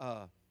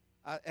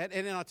 And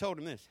then I told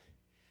him this.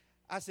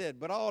 I said,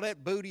 but all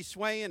that booty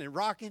swaying and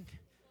rocking,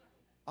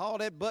 all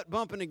that butt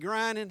bumping and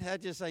grinding,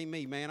 that just ain't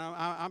me, man.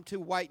 I'm too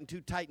white and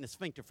too tight in the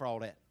sphincter for all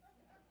that.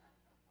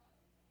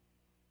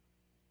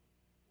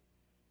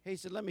 He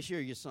said, let me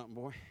share you something,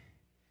 boy.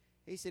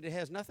 He said, it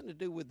has nothing to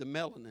do with the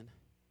melanin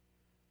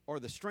or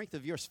the strength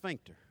of your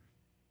sphincter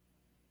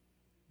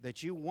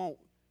that you won't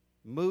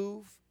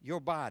move your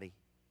body,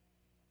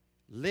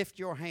 lift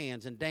your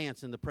hands, and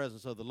dance in the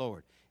presence of the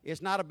Lord.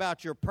 It's not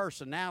about your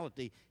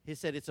personality. He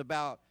said it's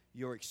about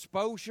your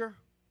exposure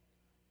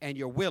and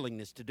your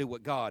willingness to do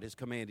what God has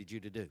commanded you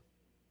to do.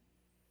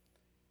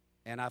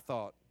 And I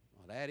thought,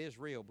 well, that is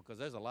real, because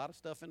there's a lot of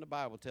stuff in the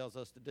Bible tells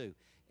us to do.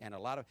 And a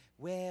lot of,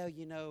 well,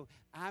 you know,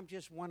 I'm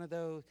just one of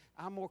those.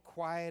 I'm more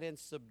quiet and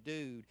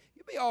subdued.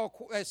 You be all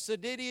as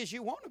sedity as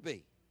you want to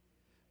be.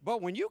 But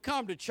when you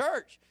come to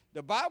church,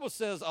 the Bible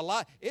says a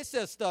lot. It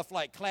says stuff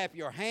like clap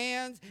your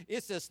hands.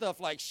 It says stuff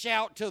like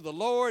shout to the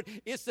Lord.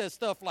 It says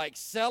stuff like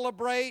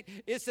celebrate.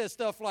 It says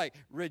stuff like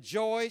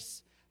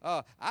rejoice.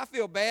 I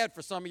feel bad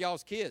for some of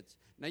y'all's kids.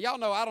 Now, y'all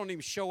know I don't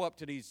even show up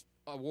to these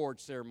award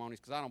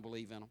ceremonies because I don't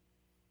believe in them.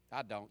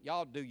 I don't.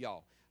 Y'all do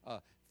y'all.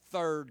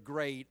 Third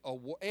grade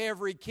award.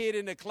 Every kid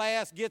in the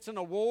class gets an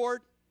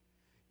award.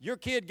 Your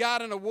kid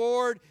got an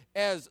award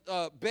as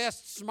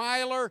best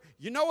smiler.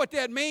 You know what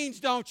that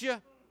means, don't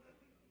you?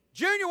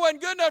 Junior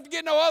wasn't good enough to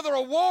get no other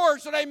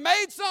awards, so they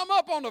made some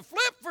up on the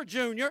flip for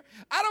Junior.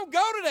 I don't go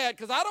to that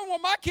because I don't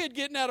want my kid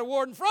getting that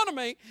award in front of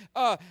me.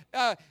 So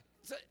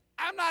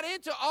I'm not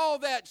into all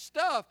that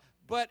stuff.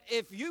 But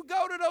if you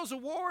go to those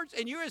awards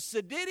and you're as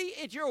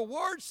sedity at your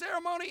award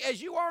ceremony as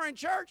you are in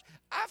church,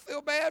 I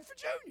feel bad for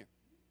Junior.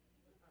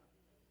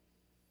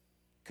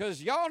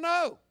 Because y'all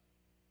know,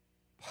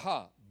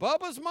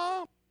 Bubba's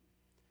mom,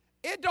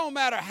 it don't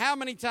matter how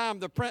many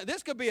times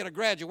this could be at a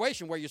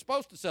graduation where you're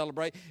supposed to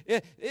celebrate.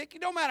 It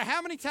don't matter how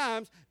many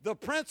times the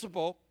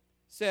principal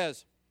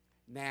says,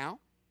 now,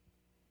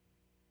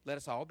 let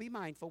us all be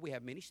mindful. We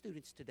have many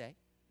students today.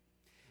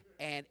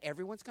 And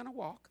everyone's going to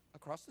walk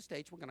across the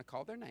stage. We're going to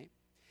call their name.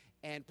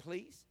 And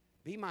please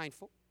be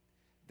mindful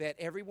that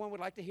everyone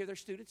would like to hear their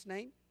student's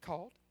name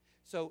called.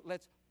 So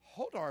let's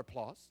hold our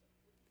applause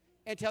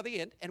until the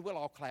end, and we'll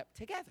all clap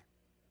together.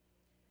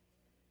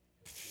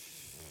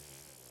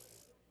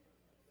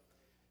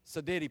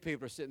 Sedity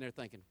people are sitting there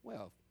thinking,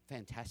 well,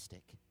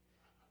 fantastic.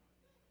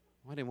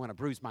 I didn't want to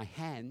bruise my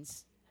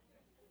hands.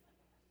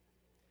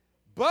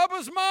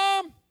 Bubba's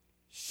mom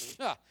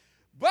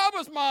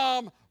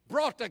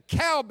brought the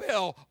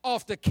cowbell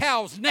off the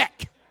cow's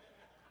neck.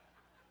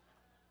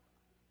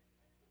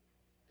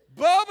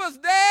 Bubba's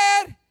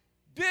dad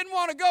didn't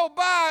want to go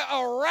buy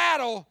a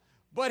rattle,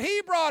 but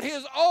he brought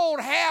his old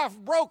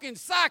half-broken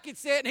socket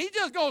set, and he's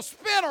just going to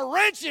spin a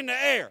wrench in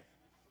the air.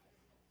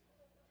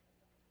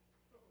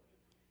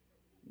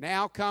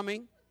 Now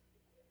coming,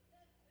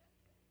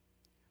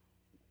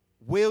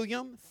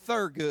 William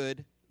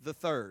Thurgood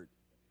III.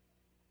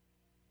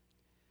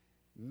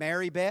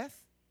 Mary Beth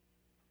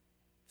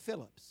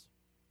Phillips.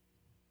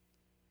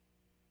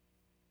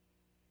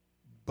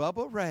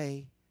 Bubba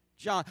Ray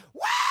John.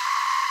 Wow!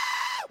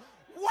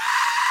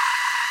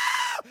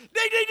 Wow!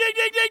 Ding, ding, ding,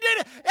 ding, ding,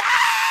 ding.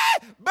 Ah!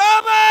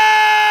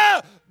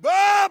 Bubba!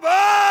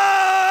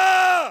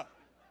 Bubba!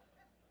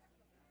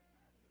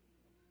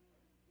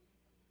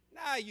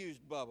 Now I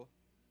used Bubba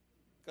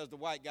because the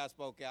white guy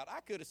spoke out.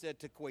 I could have said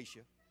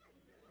Taquisha.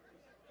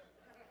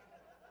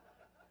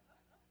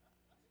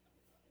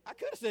 I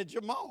could have said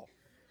Jamal.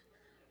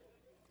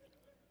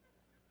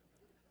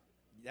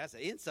 That's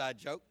an inside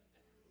joke.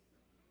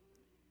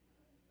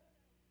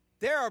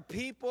 There are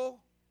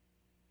people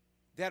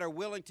that are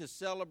willing to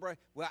celebrate.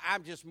 Well,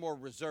 I'm just more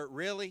reserved.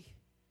 Really?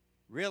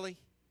 Really?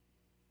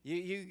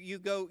 You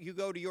go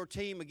to your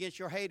team against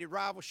your hated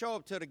rival. Show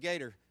up to the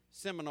Gator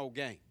Seminole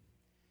game.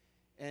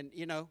 And,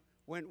 you know,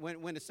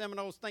 when the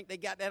Seminoles think they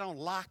got that on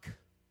lock,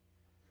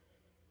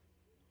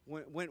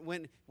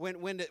 when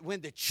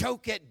the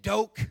choke at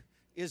Doak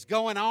is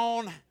going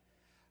on,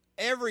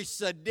 every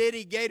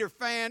Sadiddy Gator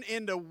fan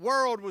in the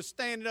world was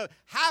standing up,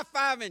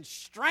 high-fiving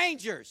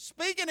strangers,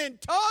 speaking in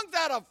tongues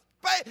out of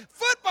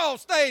football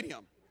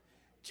stadium.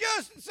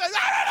 Just says,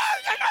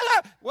 I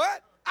don't know.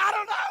 What? I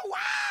don't know. Why?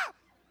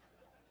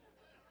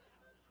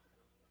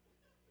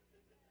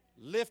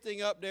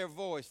 Lifting up their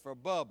voice for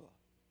Bubba,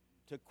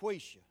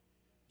 Taquisha,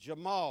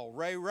 Jamal,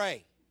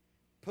 Ray,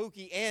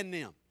 Pookie, and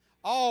them.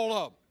 All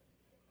of them.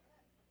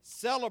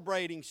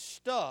 Celebrating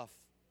stuff,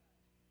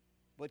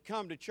 but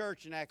come to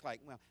church and act like,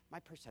 well, my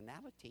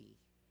personality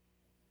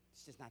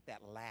is just not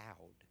that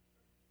loud.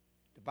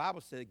 The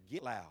Bible said,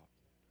 get loud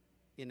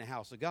in the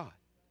house of God.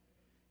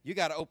 You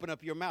got to open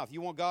up your mouth.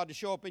 You want God to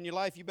show up in your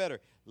life, you better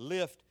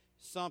lift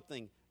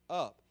something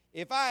up.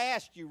 If I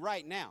asked you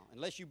right now,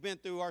 unless you've been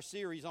through our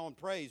series on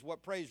praise,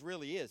 what praise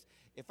really is,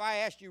 if I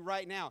asked you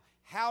right now,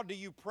 how do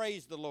you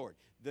praise the Lord?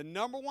 The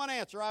number one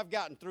answer I've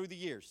gotten through the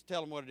years,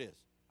 tell them what it is.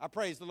 I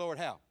praise the Lord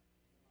how?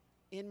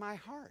 In my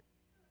heart.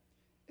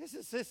 This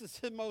is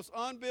the most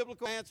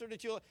unbiblical answer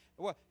that you'll,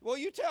 well,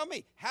 you tell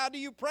me, how do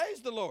you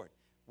praise the Lord?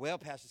 Well,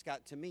 Pastor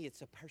Scott, to me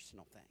it's a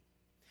personal thing.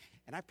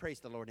 And I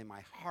praise the Lord in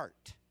my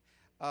heart.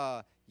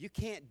 You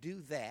can't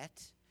do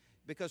that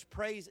because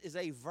praise is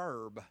a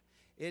verb.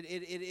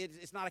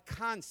 It's not a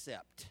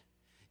concept.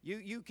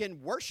 You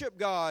can worship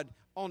God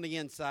on the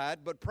inside,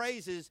 but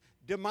praise is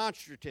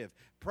demonstrative.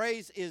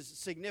 Praise is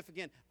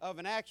significant of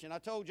an action. I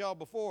told y'all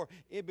before,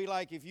 it'd be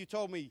like if you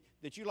told me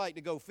that you like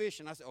to go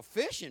fishing. I said, oh,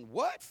 fishing?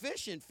 What?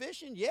 Fishing?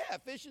 Yeah,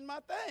 fishing's my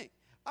thing.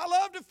 I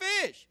love to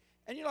fish.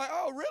 And you're like,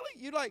 oh, really?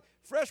 You like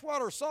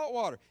freshwater or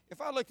saltwater? If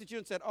I looked at you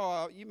and said,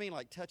 oh, you mean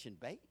like touching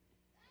bait?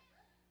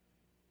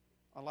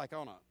 Or like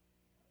on a...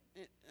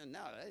 No,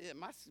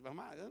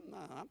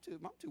 I'm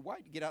too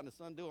white to get out in the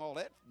sun and do all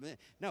that.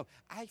 No,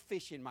 I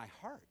fish in my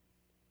heart.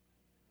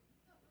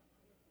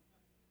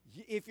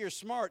 If you're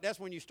smart, that's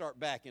when you start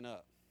backing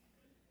up.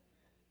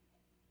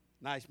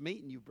 Nice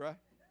meeting you, bro.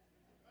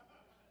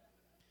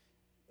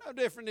 No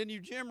different than you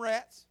gym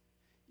rats.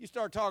 You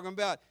start talking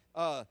about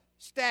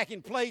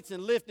stacking plates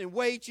and lifting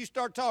weights. You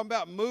start talking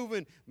about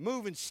moving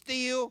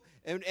steel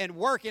and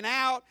working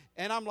out.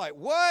 And I'm like,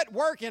 what?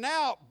 Working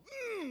out?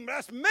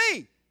 That's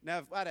me.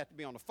 Now, I'd have to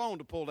be on the phone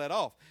to pull that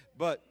off.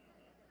 But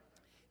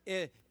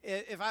if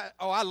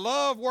I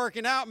love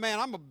working out, man,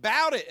 I'm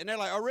about it. And they're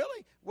like, oh,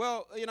 really?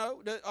 Well, you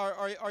know,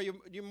 are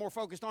you more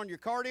focused on your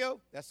cardio?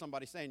 That's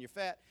somebody saying you're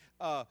fat.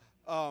 Or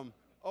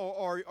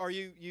are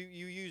you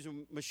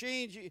using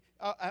machines?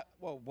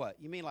 Well, what?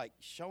 You mean like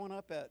showing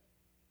up at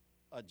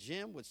a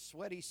gym with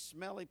sweaty,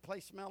 smelly,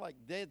 place smell like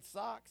dead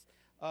socks?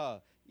 No,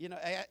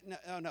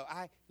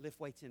 I lift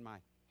weights in my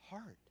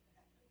heart.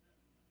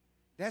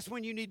 That's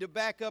when you need to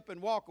back up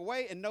and walk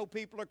away and know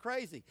people are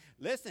crazy.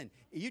 Listen,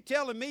 you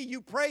telling me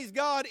you praise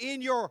God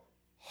in your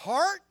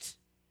heart?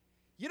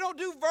 You don't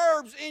do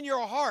verbs in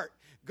your heart.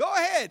 Go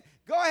ahead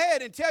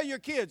and tell your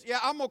kids, yeah,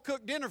 I'm going to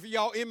cook dinner for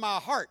y'all in my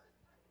heart.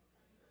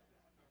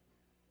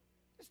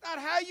 It's not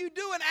how you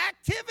do an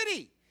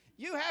activity.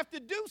 You have to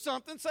do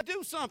something, so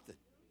do something.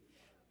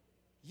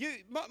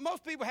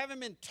 Most people haven't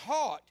been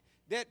taught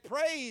that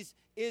praise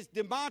is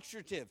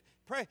demonstrative.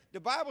 The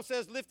Bible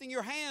says lifting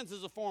your hands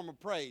is a form of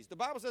praise. The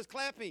Bible says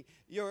clapping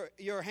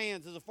your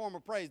hands is a form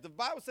of praise. The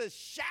Bible says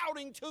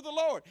shouting to the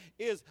Lord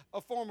is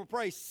a form of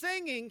praise.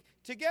 Singing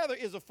together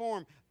is a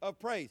form of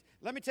praise.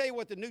 Let me tell you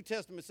what the New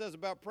Testament says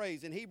about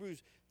praise in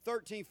Hebrews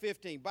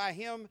 13:15. By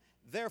him,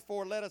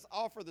 therefore, let us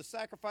offer the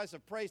sacrifice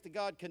of praise to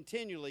God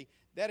continually.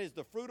 That is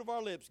the fruit of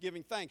our lips,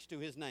 giving thanks to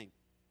his name.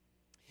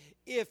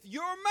 If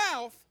your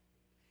mouth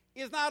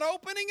is not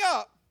opening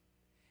up,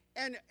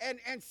 and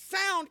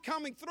sound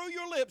coming through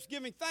your lips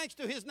giving thanks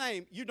to his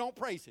name, you don't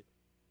praise him.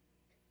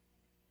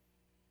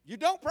 You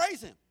don't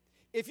praise him.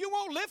 If you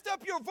won't lift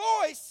up your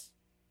voice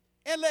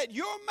and let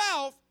your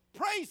mouth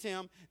praise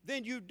him,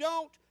 then you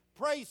don't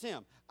praise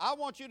him. I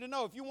want you to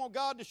know, if you want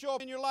God to show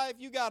up in your life,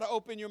 you got to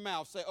open your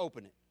mouth. Say,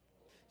 open it.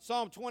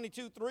 Psalm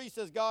 22:3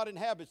 says God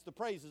inhabits the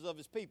praises of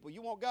his people.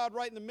 You want God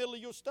right in the middle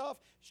of your stuff?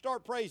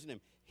 Start praising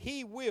him.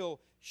 He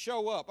will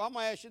show up. I'm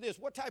going to ask you this.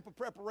 What type of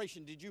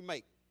preparation did you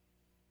make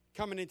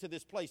coming into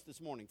this place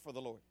this morning for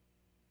the Lord?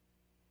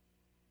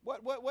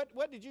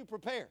 What did you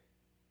prepare?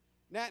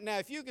 Now,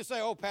 if you can say,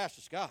 oh,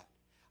 Pastor Scott,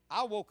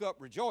 I woke up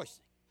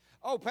rejoicing.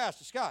 Oh,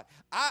 Pastor Scott,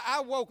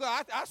 I woke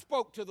up, I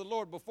spoke to the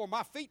Lord before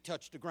my feet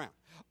touched the ground.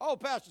 Oh,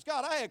 Pastor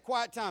Scott, I had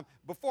quiet time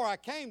before I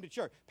came to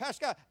church.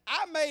 Pastor Scott,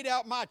 I made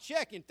out my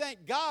check and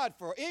thank God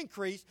for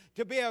increase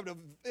to be able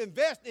to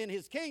invest in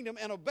his kingdom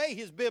and obey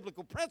his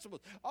biblical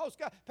principles. Oh,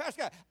 Scott,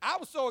 Pastor Scott, I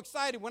was so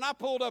excited when I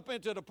pulled up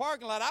into the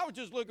parking lot, I was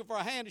just looking for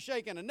a hand to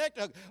shake and a neck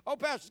to hug. Oh,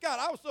 Pastor Scott,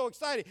 I was so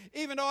excited,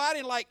 even though I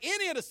didn't like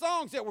any of the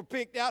songs that were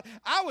picked out,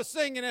 I was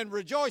singing and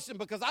rejoicing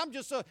because I'm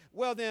just so,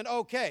 well then,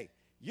 okay.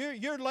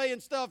 You're laying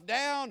stuff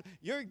down.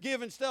 You're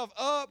giving stuff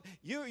up.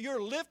 You're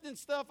lifting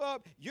stuff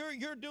up.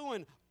 You're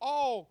doing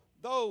all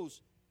those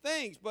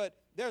things. But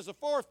there's a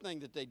fourth thing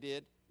that they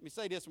did. Let me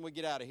say this when we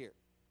get out of here.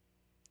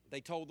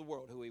 They told the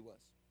world who he was.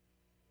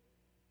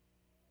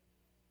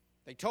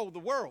 They told the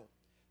world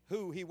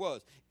who he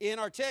was. In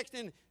our text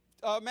in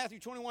Matthew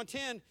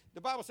 21:10,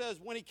 the Bible says,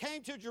 when he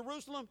came to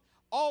Jerusalem,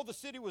 all the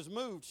city was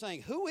moved,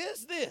 saying, who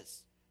is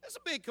this? That's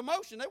a big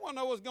commotion. They want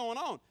to know what's going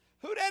on.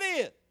 Who that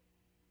is?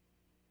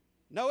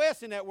 No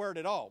S in that word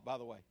at all, by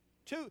the way.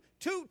 Two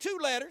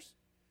letters.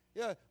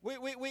 Yeah,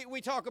 we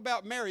talk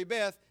about Mary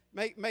Beth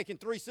making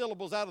 3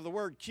 syllables out of the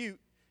word cute.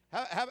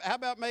 How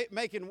about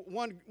making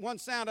one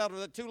sound out of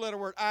the 2-letter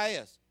word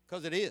IS?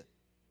 Because it is.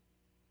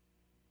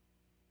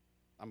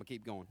 I'm going to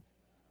keep going.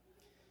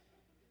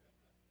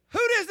 Who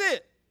is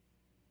it?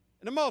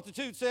 And the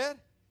multitude said,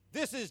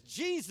 this is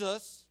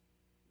Jesus,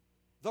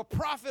 the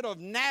prophet of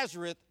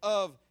Nazareth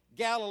of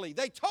Galilee.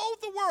 They told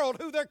the world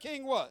who their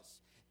king was.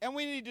 And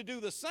we need to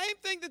do the same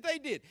thing that they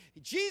did.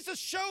 Jesus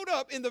showed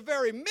up in the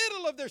very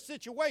middle of their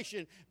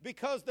situation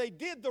because they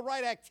did the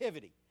right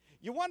activity.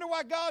 You wonder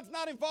why God's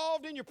not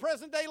involved in your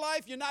present day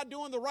life? You're not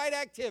doing the right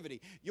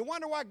activity. You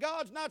wonder why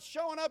God's not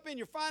showing up in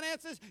your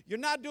finances? You're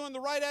not doing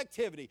the right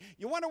activity.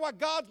 You wonder why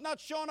God's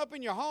not showing up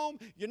in your home?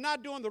 You're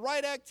not doing the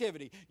right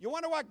activity. You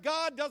wonder why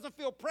God doesn't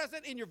feel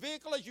present in your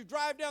vehicle as you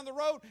drive down the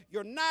road?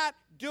 You're not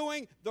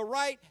doing the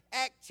right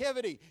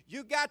activity.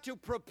 You got to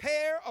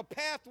prepare a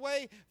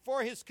pathway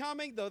for his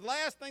coming. The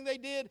last thing they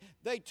did,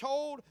 they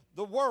told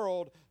the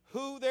world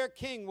who their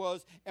king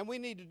was, and we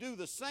need to do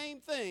the same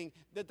thing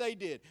that they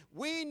did.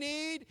 We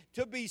need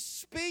to be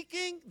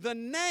speaking the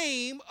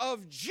name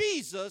of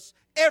Jesus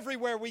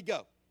everywhere we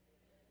go.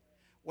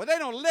 Well, they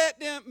don't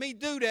let me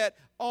do that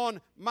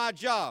on my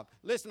job.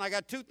 Listen, I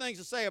got 2 things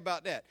to say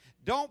about that.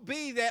 Don't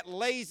be that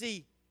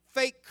lazy,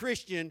 fake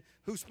Christian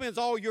who spends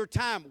all your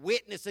time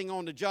witnessing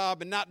on the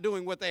job and not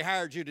doing what they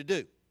hired you to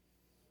do.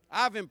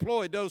 I've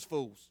employed those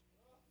fools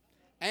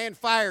and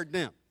fired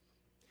them.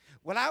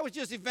 Well, I was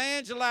just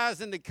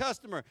evangelizing the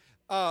customer.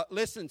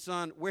 Listen,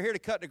 son, we're here to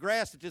cut the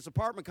grass at this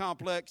apartment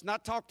complex,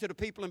 not talk to the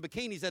people in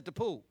bikinis at the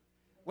pool.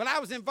 Well, I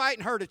was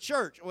inviting her to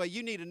church. Well,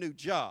 you need a new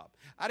job.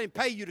 I didn't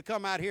pay you to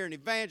come out here and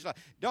evangelize.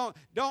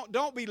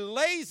 Don't be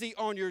lazy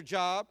on your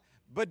job,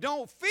 but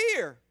don't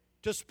fear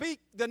to speak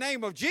the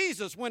name of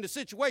Jesus when the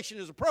situation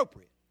is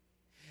appropriate.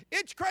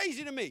 It's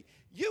crazy to me.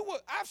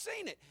 I've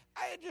seen it.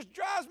 It just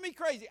drives me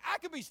crazy. I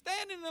could be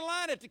standing in the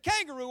line at the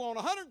Kangaroo on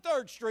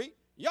 103rd Street.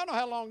 Y'all know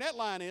how long that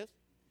line is.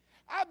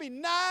 I'd be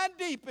 9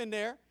 deep in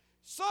there.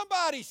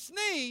 Somebody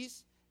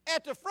sneeze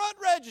at the front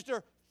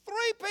register. 3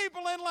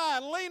 people in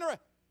line lean around.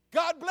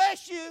 God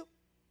bless you.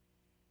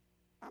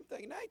 I'm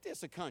thinking, ain't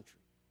this a country?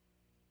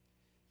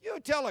 You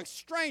tell a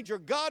stranger,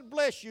 God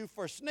bless you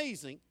for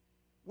sneezing,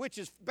 which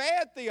is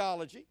bad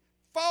theology,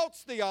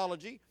 false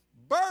theology,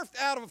 birthed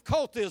out of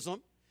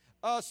occultism.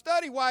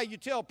 Study why you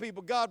tell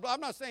people God.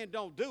 I'm not saying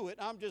don't do it.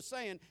 I'm just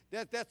saying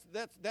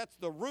that's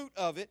the root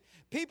of it.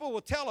 People will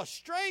tell a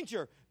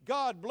stranger,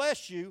 God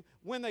bless you,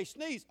 when they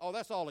sneeze. Oh,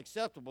 that's all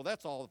acceptable.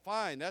 That's all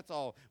fine. That's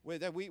all.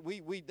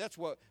 That's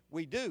what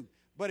we do.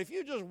 But if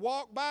you just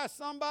walk by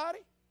somebody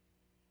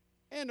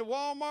in the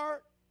Walmart,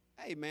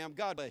 hey, ma'am,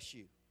 God bless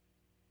you.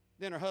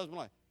 Then her husband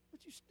like,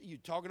 what you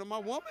talking to my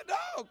woman,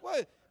 dog?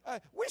 What?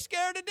 We're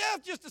scared to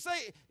death just to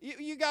say,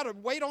 you got to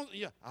wait on.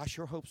 I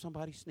sure hope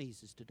somebody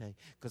sneezes today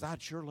because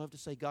I'd sure love to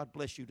say God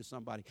bless you to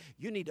somebody.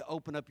 You need to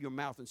open up your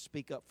mouth and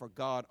speak up for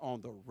God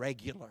on the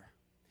regular.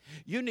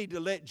 You need to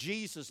let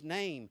Jesus'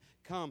 name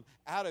come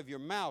out of your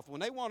mouth.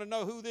 When they want to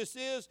know who this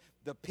is,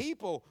 the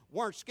people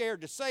weren't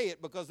scared to say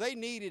it because they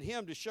needed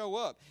him to show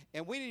up.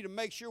 And we need to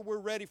make sure we're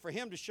ready for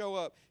him to show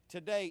up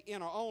today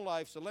in our own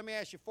life. So let me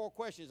ask you 4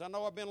 questions. I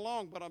know I've been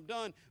long, but I'm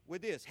done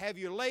with this. Have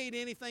you laid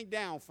anything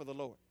down for the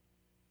Lord?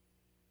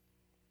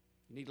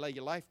 You need to lay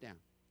your life down.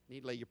 You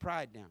need to lay your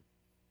pride down.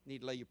 You need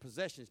to lay your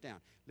possessions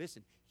down.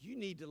 Listen, you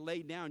need to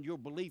lay down your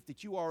belief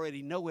that you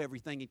already know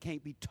everything and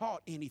can't be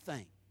taught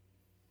anything.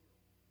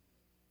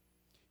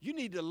 You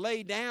need to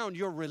lay down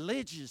your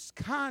religious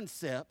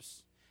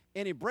concepts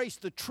and embrace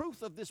the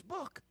truth of this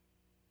book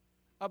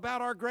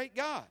about our great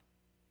God.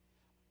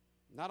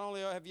 Not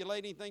only have you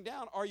laid anything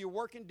down, are you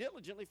working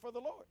diligently for the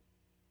Lord?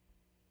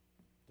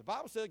 The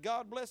Bible says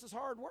God blesses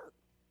hard work.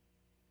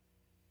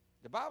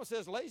 The Bible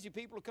says lazy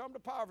people will come to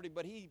poverty,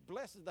 but he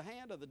blesses the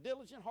hand of the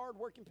diligent,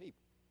 hard-working people.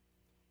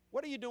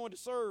 What are you doing to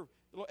serve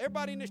the Lord?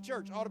 Everybody in this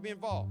church ought to be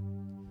involved.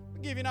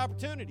 We'll give you an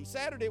opportunity.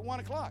 Saturday at 1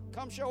 o'clock,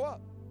 come show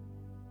up.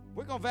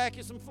 We're going to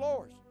vacuum some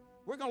floors.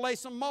 We're going to lay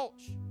some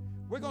mulch.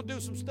 We're going to do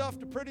some stuff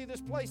to pretty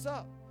this place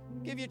up.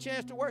 Give you a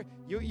chance to work.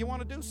 You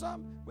want to do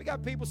something? We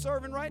got people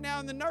serving right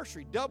now in the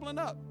nursery, doubling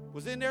up.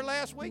 Was in there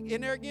last week,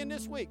 in there again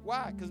this week.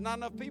 Why? Because not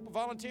enough people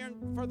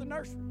volunteering for the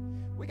nursery.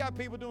 We got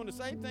people doing the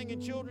same thing in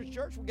children's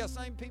church. We got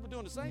same people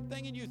doing the same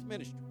thing in youth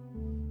ministry.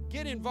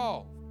 Get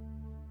involved.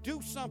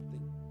 Do something.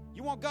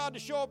 You want God to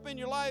show up in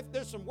your life?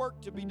 There's some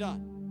work to be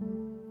done.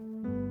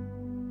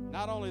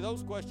 Not only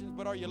those questions,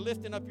 but are you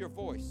lifting up your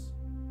voice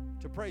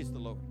to praise the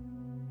Lord?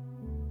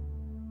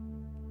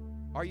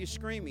 Are you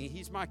screaming,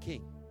 He's my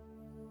King?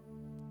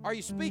 Are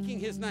you speaking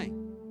His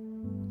name?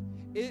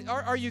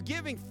 Are you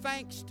giving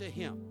thanks to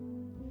Him?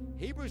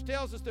 Hebrews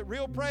tells us that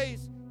real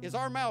praise is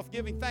our mouth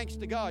giving thanks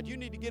to God. You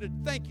need to get a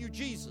thank you,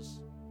 Jesus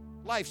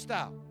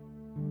lifestyle.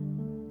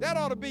 That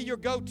ought to be your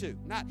go-to.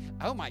 Not,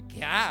 oh my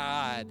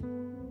God.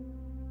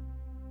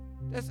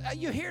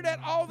 You hear that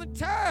all the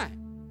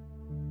time.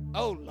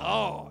 Oh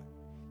Lord.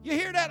 You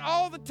hear that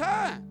all the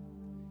time.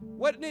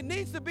 What it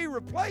needs to be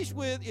replaced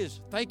with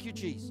is thank you,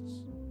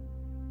 Jesus.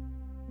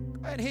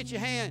 Go ahead and hit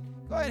your hand.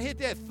 Go ahead and hit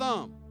that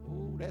thumb.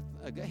 Ooh,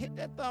 hit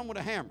that thumb with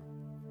a hammer.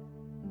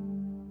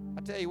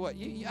 I tell you what,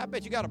 I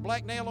bet you got a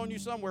black nail on you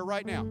somewhere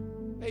right now.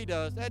 He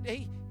does.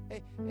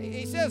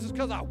 He says it's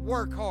because I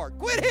work hard.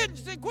 Quit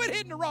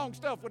hitting the wrong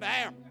stuff with a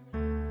hammer.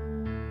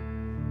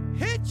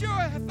 Hit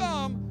your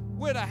thumb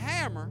with a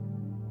hammer,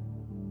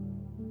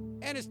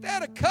 and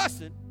instead of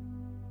cussing,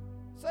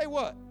 say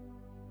what?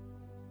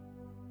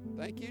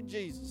 Thank you,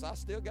 Jesus. I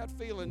still got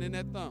feeling in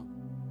that thumb.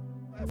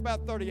 That's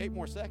about 38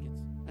 more seconds.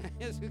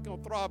 It's going to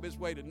throb its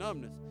way to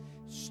numbness.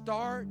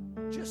 Start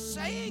just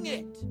saying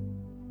it.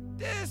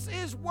 This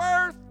is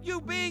worth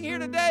you being here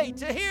today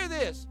to hear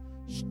this.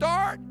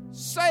 Start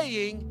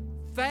saying,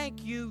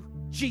 thank you,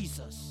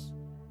 Jesus.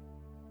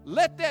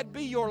 Let that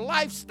be your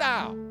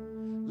lifestyle.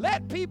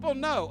 Let people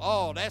know,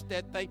 oh, that's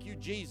that thank you,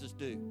 Jesus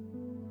dude.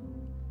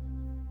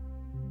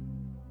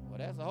 Well,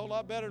 that's a whole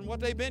lot better than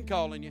what they've been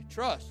calling you.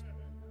 Trust.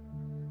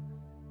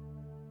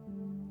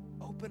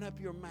 Open up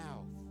your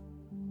mouth.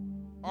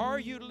 Are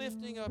you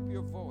lifting up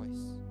your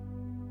voice?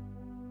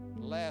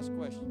 Last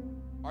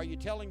question. Are you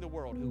telling the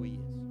world who He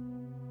is?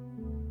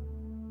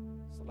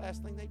 It's the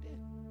last thing they did.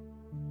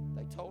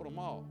 They told them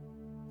all.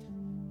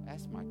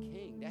 That's my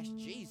King. That's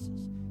Jesus.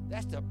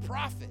 That's the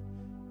prophet.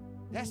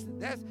 That's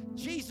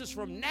Jesus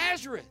from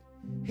Nazareth.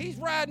 He's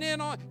riding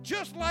in on,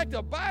 just like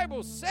the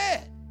Bible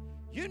said.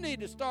 You need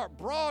to start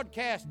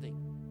broadcasting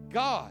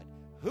God,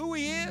 who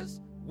He is,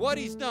 what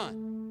He's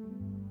done.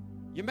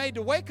 You made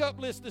the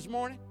wake-up list this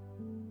morning.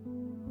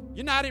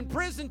 You're not in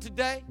prison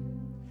today.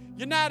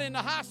 You're not in the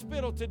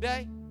hospital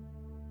today.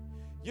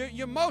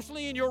 You're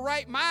mostly in your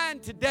right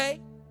mind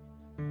today.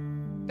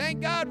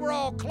 Thank God we're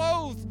all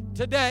clothed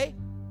today.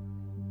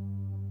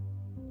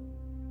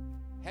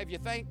 Have you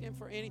thanked Him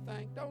for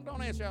anything?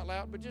 Don't answer out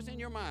loud, but just in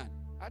your mind.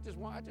 I just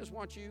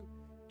want you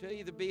to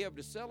either be able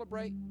to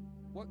celebrate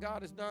what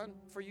God has done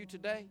for you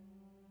today,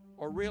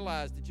 or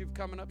realize that you've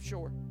coming up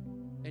short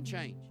and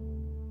change.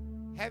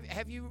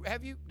 Have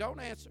you? Don't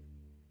answer.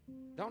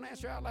 Don't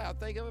answer out loud.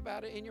 Think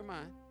about it in your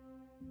mind.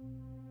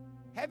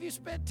 Have you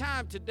spent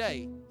time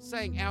today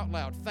saying out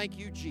loud, thank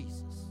you,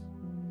 Jesus?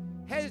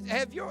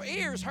 Have your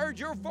ears heard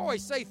your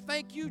voice say,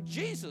 thank you,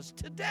 Jesus,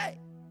 today?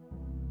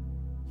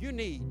 You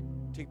need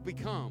to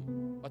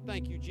become a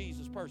thank you,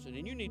 Jesus person,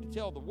 and you need to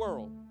tell the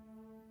world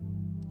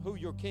who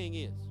your King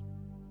is.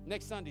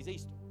 Next Sunday's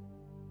Easter.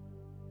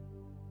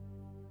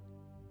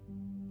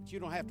 But you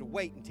don't have to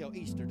wait until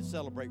Easter to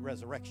celebrate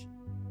resurrection.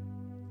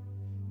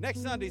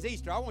 Next Sunday's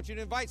Easter. I want you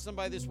to invite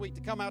somebody this week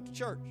to come out to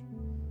church.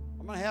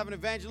 I'm going to have an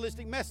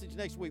evangelistic message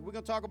next week. We're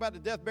going to talk about the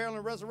death, burial,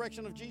 and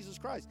resurrection of Jesus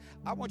Christ.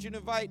 I want you to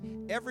invite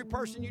every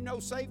person you know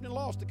saved and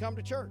lost to come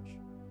to church.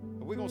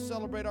 And we're going to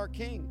celebrate our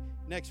King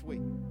next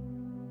week.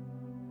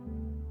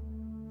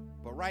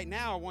 But right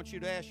now, I want you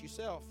to ask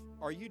yourself,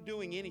 are you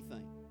doing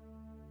anything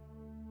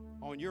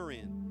on your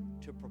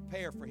end to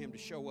prepare for Him to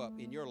show up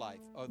in your life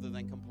other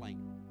than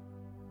complaining?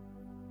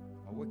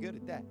 Oh, we're good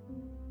at that.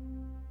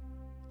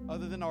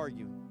 Other than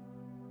arguing.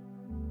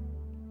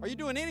 Are you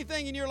doing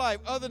anything in your life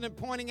other than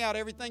pointing out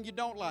everything you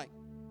don't like?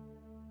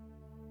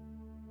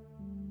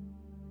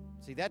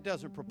 See, that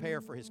doesn't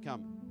prepare for His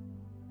coming.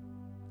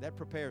 That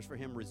prepares for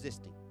Him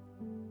resisting.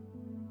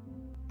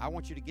 I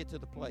want you to get to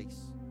the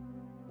place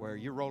where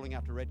you're rolling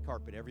out the red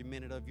carpet every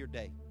minute of your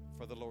day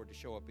for the Lord to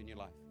show up in your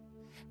life.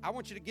 I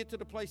want you to get to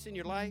the place in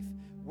your life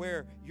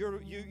where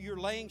you're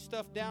laying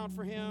stuff down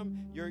for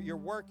Him, you're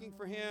working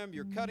for Him,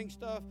 you're cutting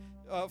stuff,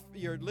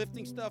 you're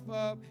lifting stuff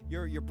up,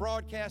 you're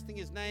broadcasting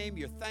His name,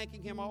 you're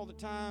thanking Him all the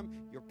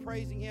time, you're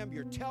praising Him,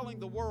 you're telling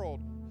the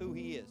world who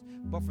He is.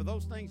 But for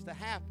those things to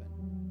happen,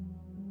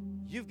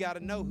 you've got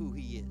to know who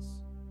He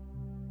is.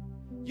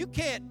 You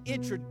can't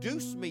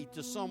introduce me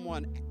to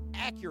someone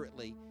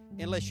accurately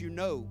unless you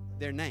know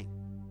their name.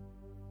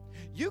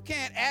 You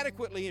can't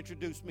adequately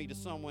introduce me to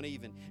someone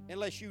even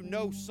unless you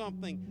know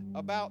something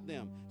about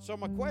them. So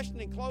my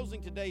question in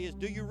closing today is,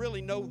 do you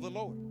really know the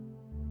Lord?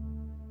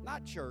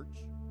 Not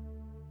church,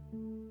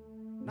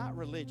 not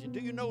religion. Do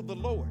you know the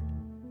Lord?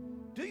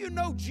 Do you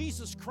know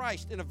Jesus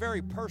Christ in a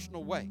very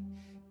personal way?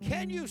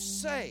 Can you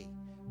say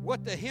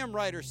what the hymn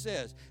writer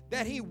says,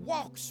 that he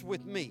walks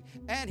with me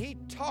and he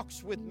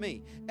talks with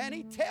me and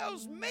he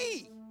tells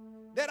me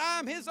that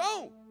I'm his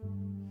own?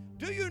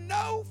 Do you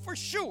know for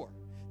sure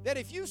that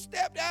if you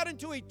stepped out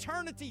into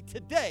eternity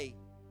today,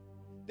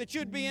 that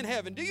you'd be in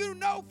heaven? Do you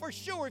know for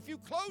sure if you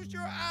closed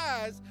your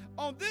eyes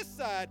on this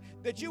side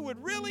that you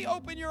would really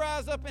open your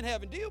eyes up in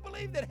heaven? Do you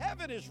believe that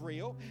heaven is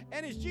real,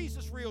 and is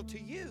Jesus real to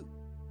you?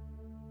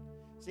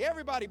 See,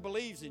 everybody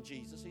believes in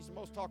Jesus. He's the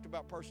most talked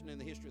about person in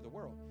the history of the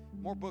world.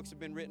 More books have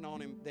been written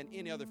on him than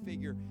any other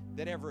figure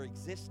that ever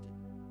existed.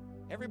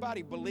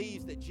 Everybody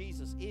believes that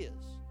Jesus is.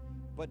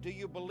 But do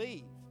you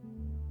believe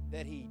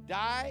that he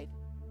died,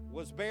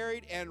 was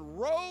buried, and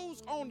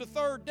rose on the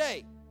third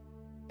day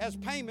as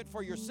payment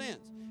for your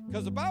sins?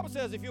 Because the Bible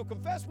says if you'll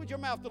confess with your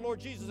mouth the Lord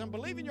Jesus and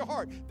believe in your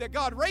heart that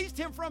God raised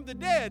him from the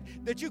dead,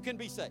 that you can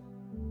be saved.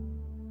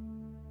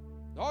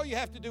 All you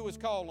have to do is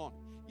call on him.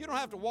 You don't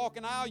have to walk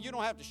an aisle. You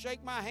don't have to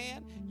shake my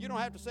hand. You don't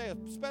have to say a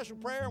special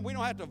prayer, and we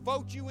don't have to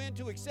vote you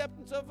into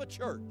acceptance of a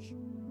church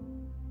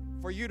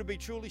for you to be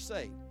truly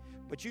saved.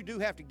 But you do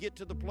have to get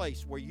to the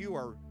place where you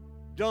are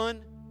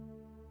done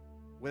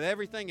with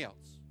everything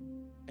else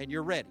and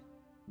you're ready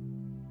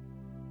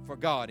for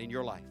God in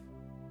your life.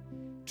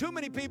 Too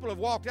many people have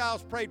walked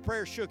aisles, prayed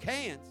prayers, shook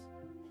hands,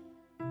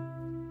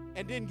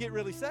 and didn't get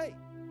really saved.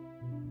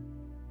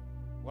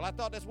 Well, I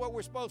thought that's what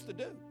we're supposed to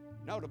do.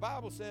 No, the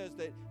Bible says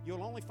that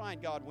you'll only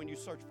find God when you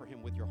search for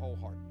him with your whole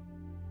heart.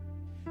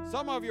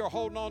 Some of you are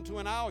holding on to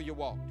an aisle you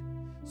walked.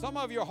 Some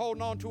of you are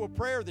holding on to a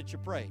prayer that you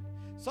prayed.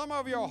 Some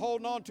of you are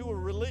holding on to a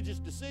religious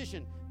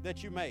decision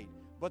that you made.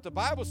 But the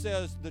Bible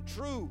says the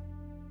true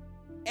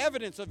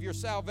evidence of your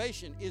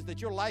salvation is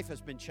that your life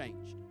has been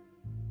changed.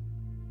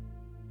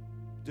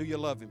 Do you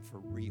love him for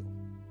real?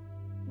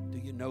 Do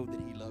you know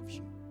that he loves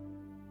you?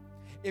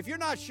 If you're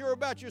not sure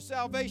about your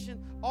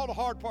salvation, all the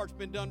hard part's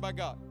been done by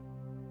God.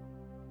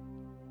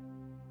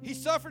 He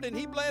suffered and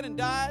he bled and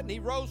died and he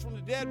rose from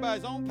the dead by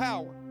his own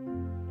power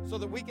so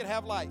that we could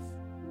have life.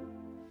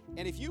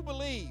 And if you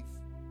believe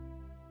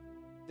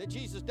that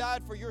Jesus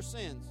died for your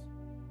sins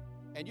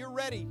and you're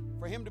ready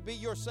for him to be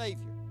your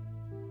Savior,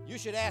 you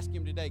should ask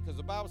him today, because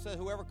the Bible says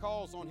whoever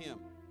calls on him,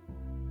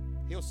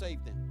 he'll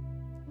save them.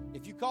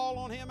 If you call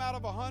on him out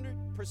of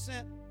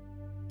 100%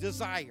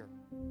 desire,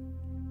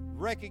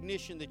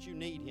 recognition that you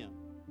need him,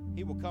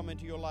 he will come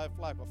into your life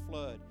like a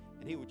flood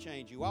and he will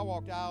change you. I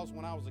walked aisles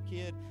when I was a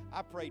kid.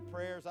 I prayed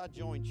prayers. I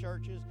joined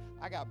churches.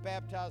 I got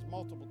baptized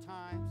multiple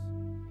times,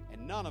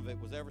 and none of it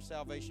was ever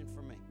salvation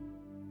for me.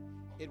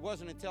 It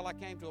wasn't until I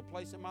came to a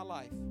place in my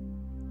life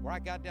where I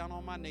got down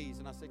on my knees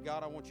and I said,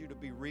 God, I want you to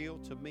be real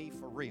to me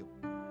for real.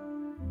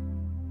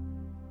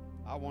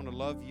 I want to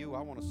love you.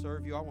 I want to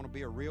serve you. I want to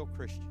be a real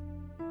Christian.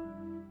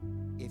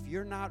 If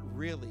you're not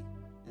really,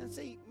 and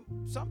see,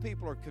 some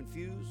people are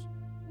confused,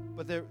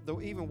 but they're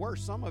even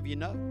worse, some of you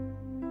know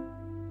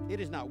it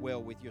is not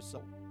well with your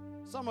soul.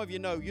 Some of you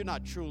know you're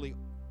not truly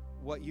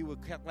what you would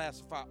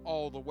classify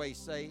all the way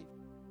saved.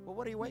 Well,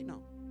 what are you waiting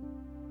on?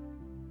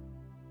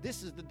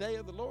 This is the day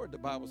of the Lord, the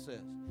Bible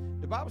says.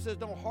 The Bible says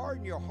don't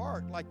harden your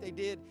heart like they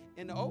did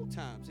in the old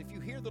times. If you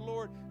hear the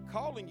Lord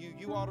calling you,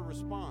 you ought to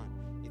respond.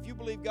 If you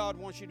believe God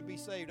wants you to be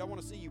saved, I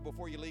want to see you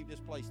before you leave this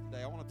place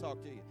today. I want to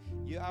talk to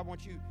you. I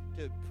want you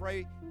to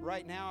pray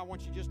right now. I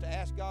want you just to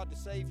ask God to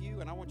save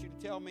you, and I want you to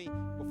tell me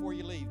before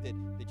you leave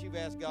that you've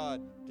asked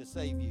God to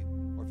save you.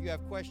 Or if you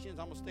have questions,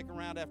 I'm going to stick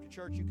around after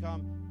church. You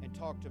come and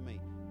talk to me.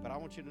 But I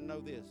want you to know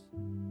this.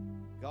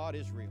 God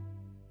is real.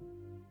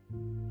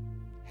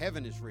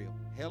 Heaven is real.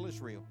 Hell is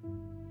real.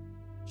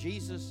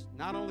 Jesus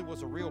not only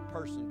was a real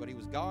person, but he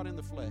was God in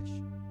the flesh.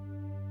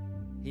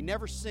 He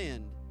never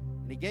sinned,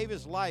 and he gave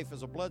his life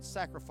as a blood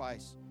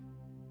sacrifice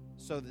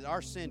so that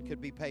our sin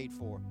could be paid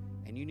for.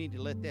 And you need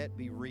to let that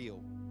be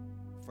real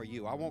for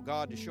you. I want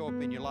God to show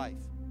up in your life.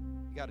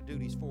 You got to do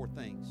these 4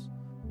 things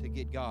to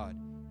get God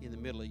in the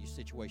middle of your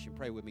situation.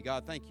 Pray with me.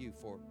 God, thank you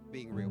for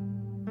being real.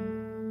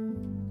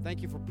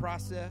 Thank you for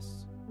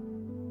process.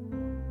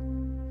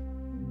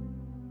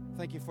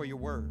 Thank you for your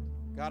word.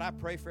 God, I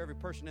pray for every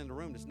person in the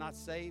room that's not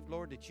saved,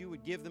 Lord, that you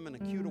would give them an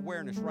acute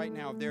awareness right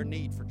now of their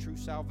need for true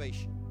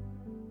salvation.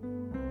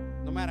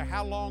 No matter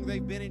how long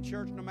they've been in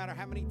church, no matter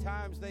how many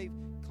times they've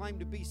claimed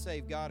to be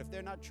saved, God, if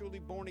they're not truly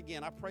born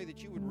again, I pray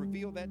that you would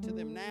reveal that to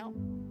them now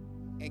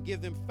and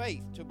give them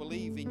faith to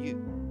believe in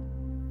you.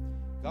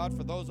 God,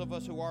 for those of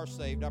us who are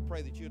saved, I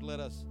pray that you'd let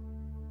us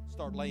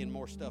start laying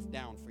more stuff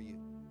down for you.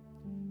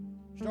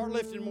 Start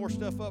lifting more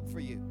stuff up for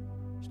you.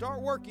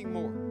 Start working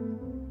more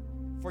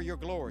for your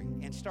glory,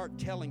 and start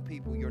telling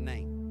people your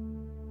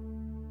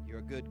name. You're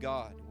a good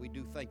God. We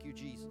do thank you,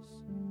 Jesus,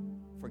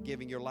 for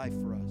giving your life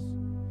for us.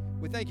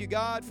 We thank you,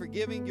 God, for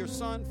giving your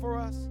Son for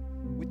us.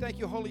 We thank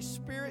you, Holy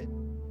Spirit,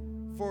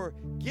 for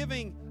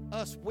giving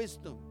us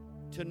wisdom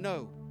to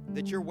know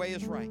that your way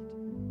is right.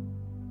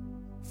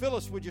 Fill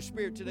us with your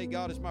Spirit today,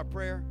 God, is my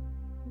prayer.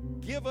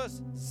 Give us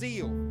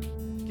zeal.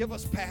 Give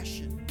us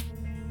passion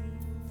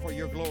for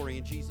your glory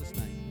in Jesus'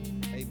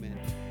 name. Amen.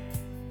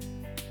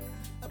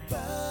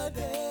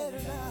 Abundant.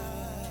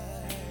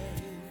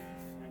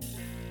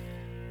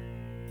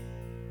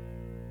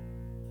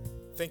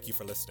 Thank you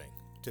for listening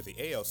to the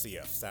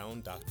ALCF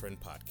Sound Doctrine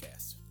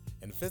Podcast,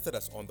 and visit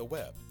us on the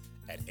web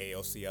at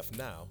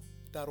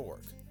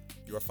alcfnow.org.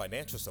 Your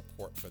financial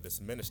support for this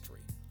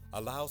ministry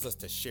allows us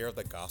to share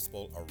the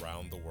gospel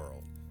around the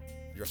world.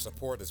 Your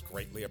support is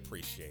greatly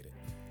appreciated.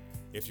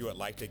 If you would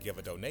like to give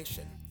a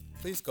donation,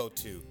 please go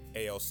to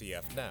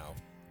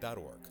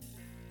alcfnow.org.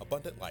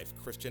 Abundant Life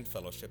Christian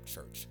Fellowship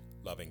Church,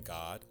 loving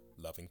God,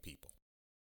 loving people.